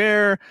wire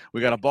chair.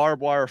 We got a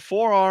barbed wire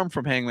forearm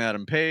from Hangman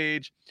Adam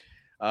Page.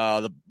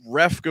 The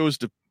ref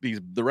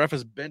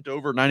is bent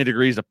over 90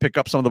 degrees to pick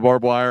up some of the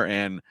barbed wire,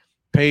 and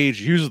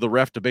Page uses the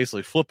ref to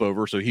basically flip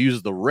over. So he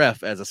uses the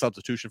ref as a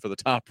substitution for the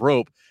top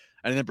rope,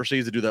 and then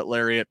proceeds to do that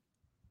lariat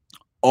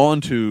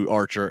onto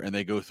Archer, and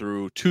they go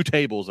through two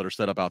tables that are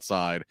set up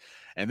outside.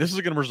 And this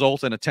is going to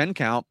result in a 10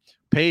 count.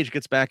 Page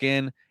gets back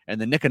in, and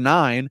the nick of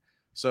 9.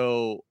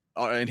 So,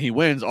 and he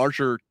wins.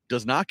 Archer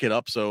does not get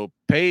up. So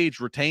Page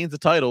retains the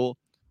title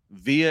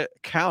via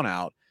count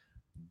out.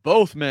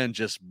 Both men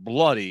just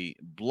bloody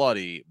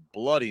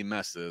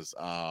messes.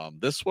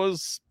 This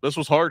was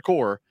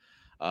hardcore.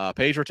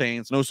 Paige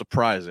retains. No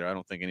surprise there. I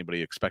don't think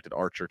anybody expected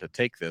Archer to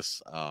take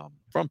this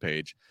from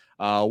Paige.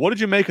 What did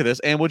you make of this?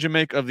 And what did you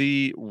make of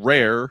the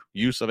rare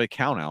use of a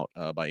countout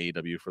by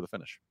AEW for the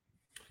finish?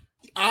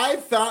 I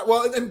thought,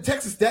 well, in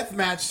Texas Death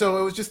Match, so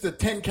it was just a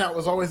 10 count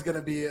was always going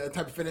to be a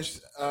type of finish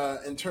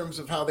in terms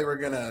of how they were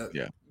going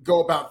to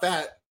go about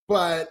that.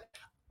 But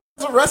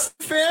as a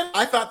wrestling fan,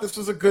 I thought this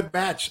was a good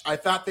match. I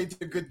thought they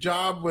did a good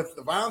job with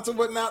the violence and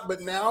whatnot, but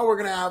now we're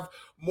going to have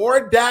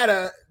more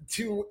data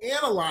to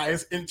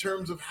analyze in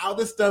terms of how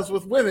this does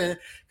with women,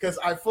 because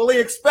I fully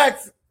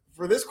expect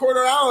for this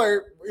quarter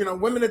hour,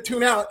 women to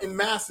tune out in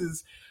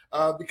masses.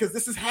 Because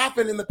this has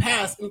happened in the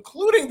past,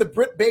 including the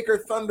Britt Baker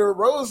Thunder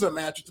Rosa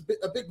match. It's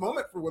a big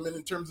moment for women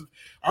in terms of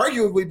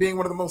arguably being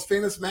one of the most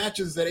famous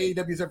matches that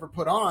AEW's ever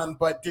put on,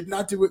 but did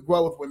not do it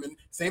well with women.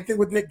 Same thing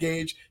with Nick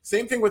Gage.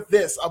 Same thing with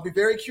this. I'll be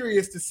very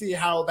curious to see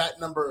how that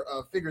number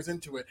figures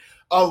into it.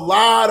 A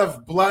lot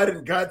of blood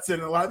and guts,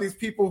 and a lot of these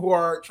people who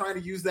are trying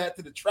to use that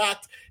to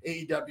detract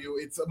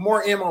AEW, it's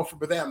more ammo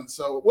for them.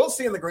 So we'll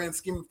see in the grand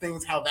scheme of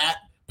things how that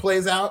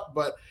plays out,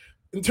 but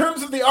in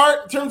terms of the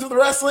art, in terms of the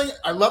wrestling,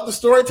 I love the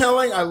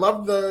storytelling. I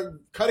love the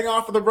cutting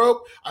off of the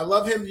rope. I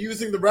love him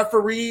using the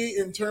referee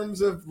in terms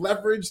of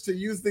leverage to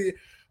use the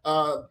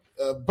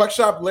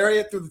buckshot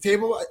lariat through the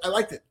table. I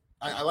liked it.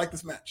 I like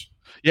this match.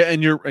 Yeah,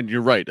 and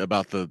you're right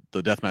about the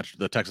death match,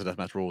 the Texas death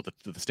match rule with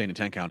the standing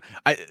 10 count.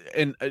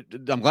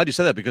 I'm glad you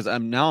said that, because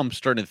I'm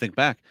starting to think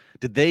back.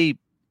 Did they?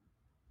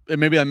 And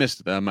maybe I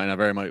missed it. I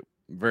might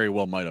very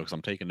well might have, because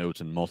I'm taking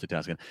notes and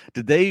multitasking.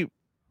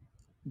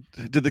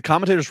 Did the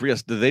commentators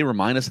did they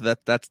remind us that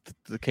that's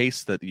the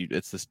case, that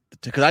it's this?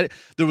 Because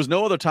there was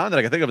no other time that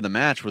I can think of in the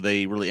match where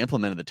they really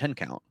implemented the 10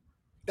 count.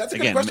 That's a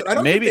good question. I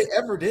don't think they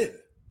ever did.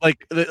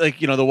 Like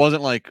there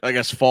wasn't, like, I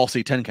guess,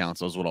 falsy 10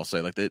 counts is what I'll say.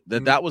 Like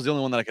that was the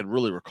only one that I could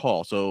really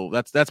recall. So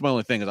that's my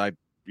only thing.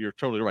 You're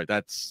totally right.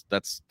 That's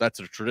a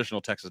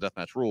traditional Texas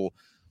deathmatch rule.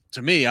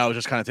 To me, I was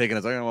just kind of taking it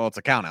as like, well, it's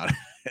a count out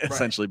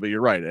essentially. Right. But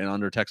you're right. And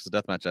under Texas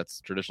deathmatch, that's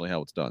traditionally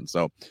how it's done.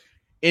 So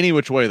any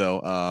which way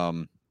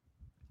though.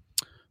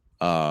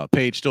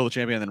 Paige still the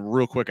champion. And then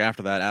real quick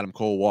after that, Adam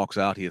Cole walks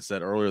out. He had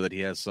said earlier that he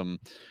has some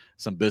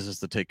business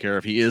to take care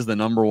of. He is the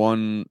number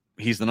one.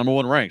 He's the number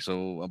one rank.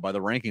 So by the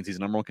rankings, he's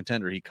the number one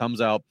contender. He comes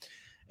out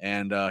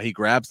and he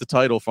grabs the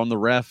title from the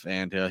ref,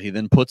 and he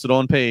then puts it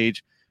on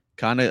Paige.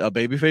 Kind of a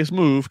babyface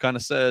move. Kind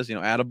of says,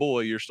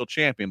 attaboy, you're still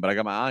champion, but I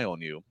got my eye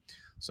on you.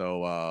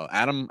 So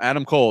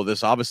Adam Cole,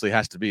 this obviously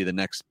has to be the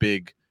next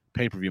big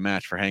pay-per-view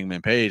match for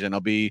Hangman Page, and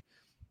I'll be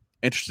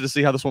interested to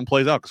see how this one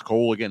plays out, because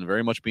Cole, again,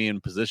 very much being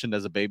positioned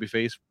as a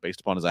babyface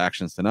based upon his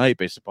actions tonight,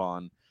 based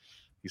upon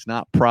he's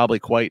not probably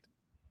quite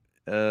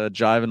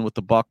jiving with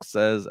the Bucks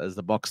as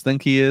the Bucks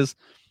think he is.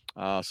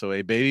 So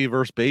a baby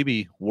versus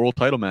baby world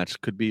title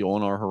match could be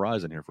on our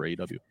horizon here for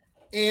AEW.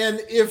 And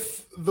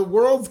if the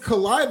worlds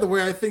collide the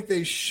way I think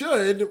they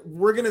should,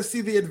 we're going to see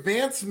the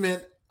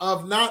advancement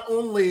of not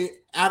only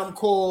Adam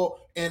Cole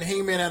and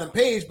Hangman Adam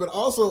Page, but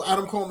also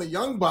Adam Cole and the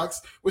Young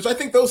Bucks, which I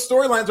think those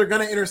storylines are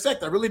going to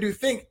intersect. I really do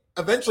think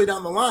eventually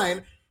down the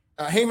line,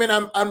 Hangman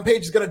Adam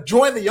Page is going to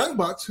join the Young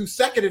Bucks, who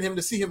seconded him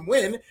to see him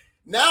win.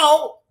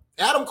 Now,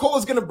 Adam Cole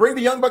is going to bring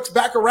the Young Bucks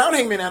back around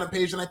Hangman Adam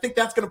Page, and I think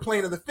that's going to play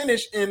into the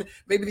finish in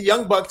maybe the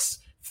Young Bucks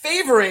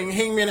favoring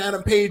Hangman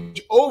Adam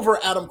Page over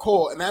Adam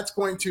Cole, and that's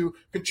going to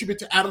contribute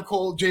to Adam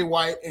Cole, Jay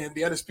White, and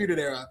the Undisputed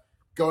Era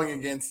going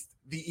against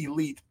the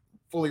Elite,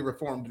 fully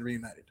reformed and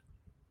reunited.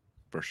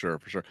 For sure.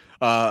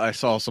 I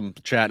saw some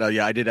chat.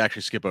 I did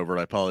actually skip over it.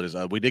 I apologize.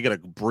 We did get a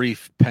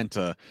brief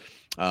Penta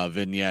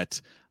vignette,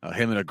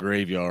 him in a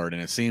graveyard,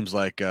 and it seems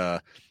like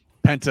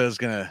Penta is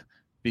going to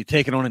be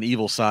taking on an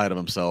evil side of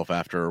himself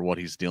after what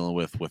he's dealing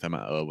with him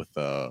with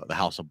the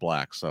House of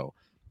Black. So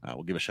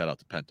we'll give a shout out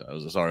to Penta. It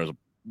was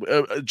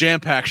a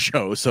jam-packed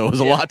show, so it was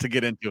a lot to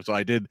get into. So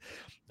I did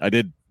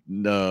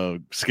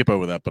skip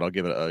over that, but I'll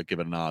give it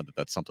a nod that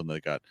that's something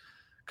that got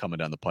coming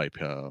down the pipe.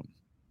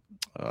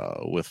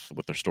 With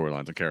their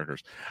storylines and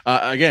characters.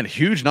 Again,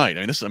 huge night.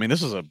 This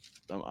is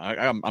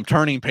I'm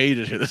turning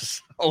pages here. This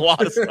is a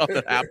lot of stuff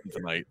that happened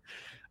tonight.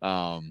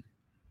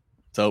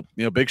 So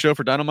big show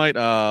for Dynamite.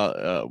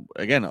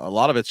 Again, a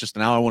lot of it's just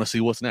now I want to see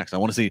what's next. I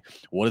want to see,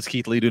 what does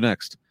Keith Lee do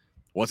next?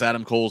 What's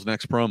Adam Cole's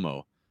next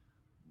promo?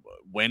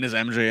 When is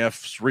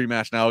MJF's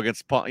rematch now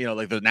against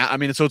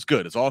so it's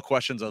good. It's all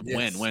questions of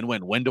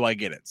when do I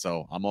get it?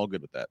 So I'm all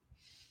good with that.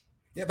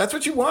 Yeah, that's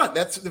what you want.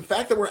 That's the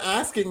fact that we're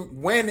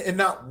asking when and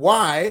not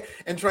why,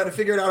 and trying to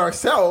figure it out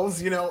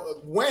ourselves.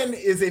 When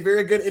is a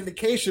very good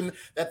indication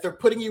that they're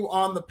putting you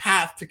on the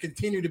path to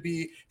continue to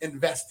be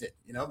invested.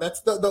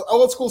 That's the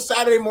old school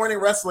Saturday morning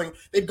wrestling.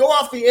 They'd go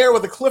off the air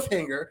with a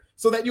cliffhanger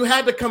so that you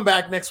had to come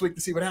back next week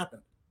to see what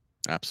happened.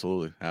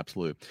 Absolutely.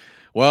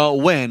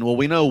 Well,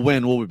 we know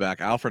when we'll be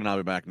back. Alfred and I'll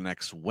be back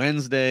next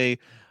Wednesday.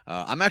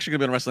 I'm actually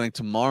going to be on wrestling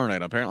tomorrow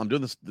night. Apparently, I'm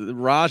doing this.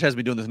 Raj has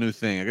me doing this new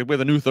thing. We have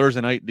a new Thursday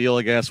night deal,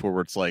 I guess,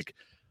 where it's like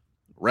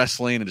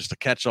wrestling and just a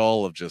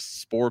catch-all of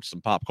just sports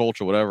and pop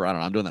culture, whatever. I don't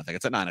know. I'm doing that thing.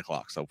 It's at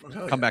 9:00. So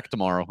come back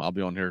tomorrow. I'll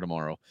be on here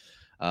tomorrow.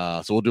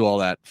 So we'll do all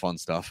that fun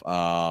stuff.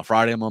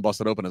 Friday, I'm on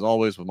Busted Open as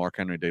always with Mark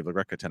Henry, Dave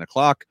LaGreca, 10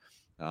 o'clock.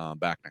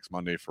 Back next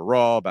Monday for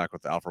Raw. Back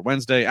with Alfred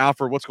Wednesday.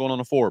 Alfred, what's going on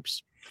in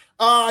Forbes?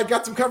 I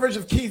got some coverage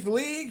of Keith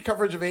Lee,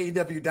 coverage of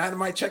AEW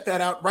Dynamite. Check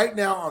that out right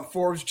now on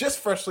Forbes, just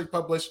freshly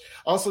published.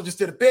 Also just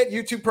did a bit,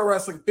 YouTube Pro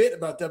Wrestling bit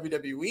about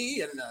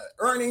WWE and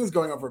earnings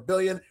going over $1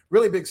 billion.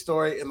 Really big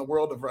story in the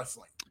world of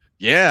wrestling.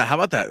 Yeah, how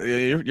about that?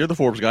 You're the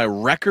Forbes guy.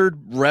 Record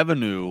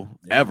revenue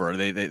ever.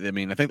 They I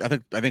mean, I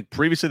think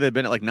previously they'd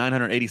been at like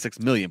 986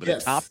 million, but they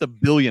topped the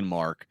billion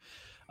mark.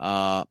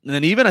 And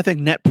then even I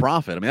think net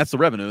profit. I mean, that's the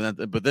revenue.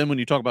 But then when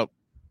you talk about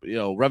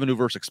revenue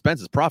versus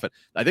expenses, profit,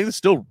 I think it's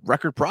still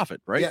record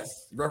profit, right?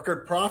 Yes,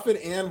 record profit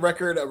and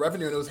record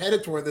revenue. And it was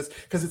headed toward this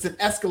because it's an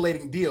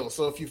escalating deal.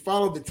 So if you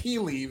follow the tea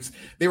leaves,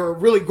 they were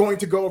really going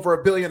to go over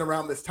 $1 billion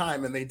around this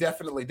time, and they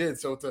definitely did.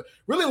 So it's a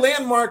really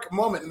landmark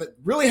moment, and it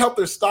really helped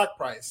their stock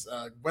price.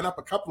 Went up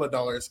a couple of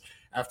dollars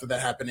after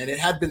that happened, and it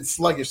had been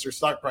sluggish, their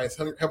stock price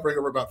hovering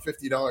over about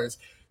 $50.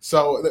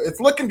 So it's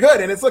looking good,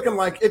 and it's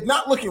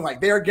not looking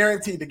like they are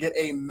guaranteed to get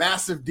a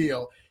massive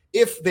deal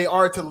if they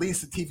are to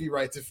lease the TV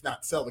rights, if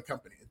not sell the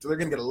company. So they're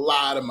going to get a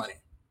lot of money.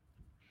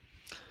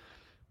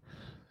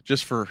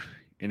 Just for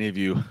any of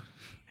you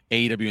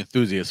AEW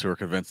enthusiasts who are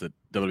convinced that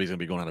WWE is going to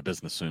be going out of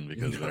business soon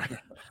because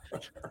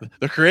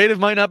the creative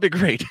might not be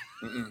great,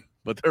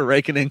 but they're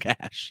raking in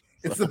cash.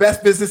 It's the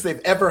best business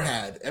they've ever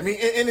had. I mean,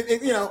 and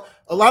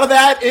a lot of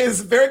that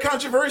is very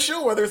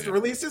controversial, whether it's the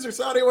releases or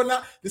Saudi or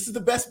not. This is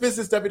the best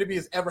business WWE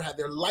has ever had.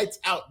 They're lights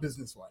out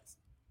business-wise.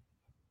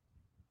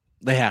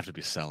 They have to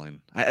be selling.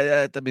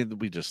 I mean,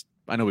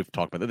 I know we've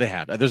talked about that. They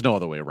have. There's no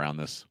other way around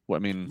this.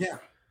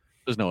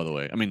 There's no other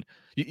way. I mean,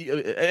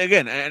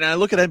 again, and I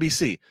look at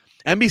NBC.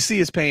 NBC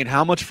is paying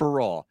how much for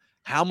Raw?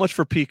 How much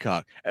for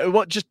Peacock?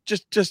 What?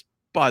 Just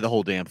buy the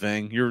whole damn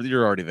thing.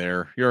 You're already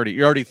there. You're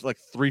already like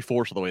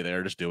 3/4 of the way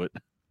there. Just do it.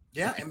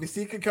 Yeah,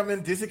 NBC could come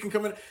in, Disney can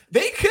come in.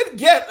 They could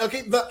get,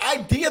 the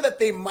idea that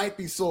they might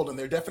be sold, and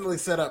they're definitely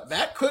set up.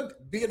 That could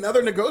be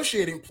another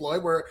negotiating ploy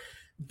where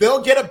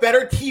they'll get a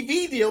better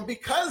TV deal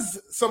because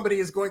somebody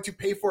is going to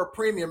pay for a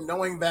premium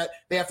knowing that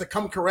they have to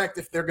come correct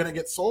if they're going to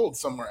get sold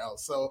somewhere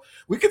else. So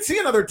we could see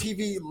another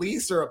TV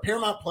lease, or a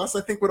Paramount Plus,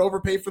 I think, would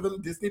overpay for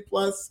them. Disney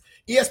Plus,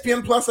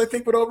 ESPN Plus, I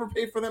think, would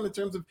overpay for them in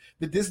terms of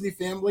the Disney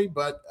family.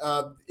 But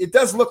it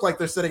does look like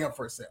they're setting up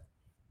for a sale.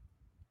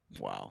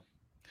 Wow.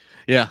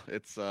 Yeah,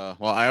 it's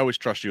I always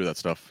trust you with that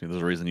stuff.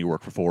 There's a reason you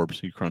work for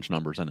Forbes. You crunch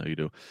numbers. I know you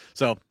do.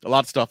 So a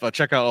lot of stuff.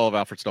 Check out all of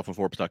Alfred's stuff on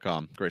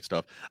Forbes.com. Great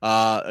stuff.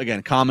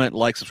 Again, comment,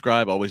 like,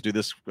 subscribe. Always do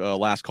this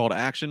last call to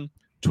action.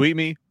 Tweet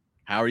me.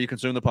 How are you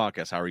consuming the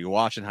podcast? How are you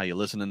watching? How are you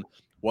listening?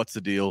 What's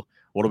the deal?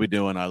 What are we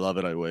doing? I love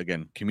it.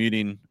 Again,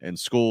 commuting in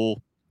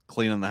school,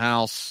 cleaning the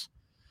house,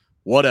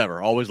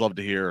 whatever. Always love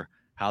to hear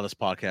how this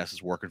podcast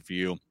is working for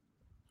you.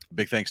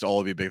 Big thanks to all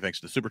of you. Big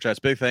thanks to the Super Chats.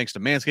 Big thanks to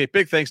Manscaped.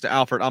 Big thanks to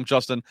Alfred. I'm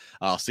Justin.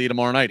 I'll see you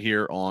tomorrow night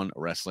here on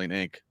Wrestling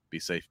Inc. Be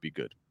safe. Be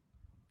good.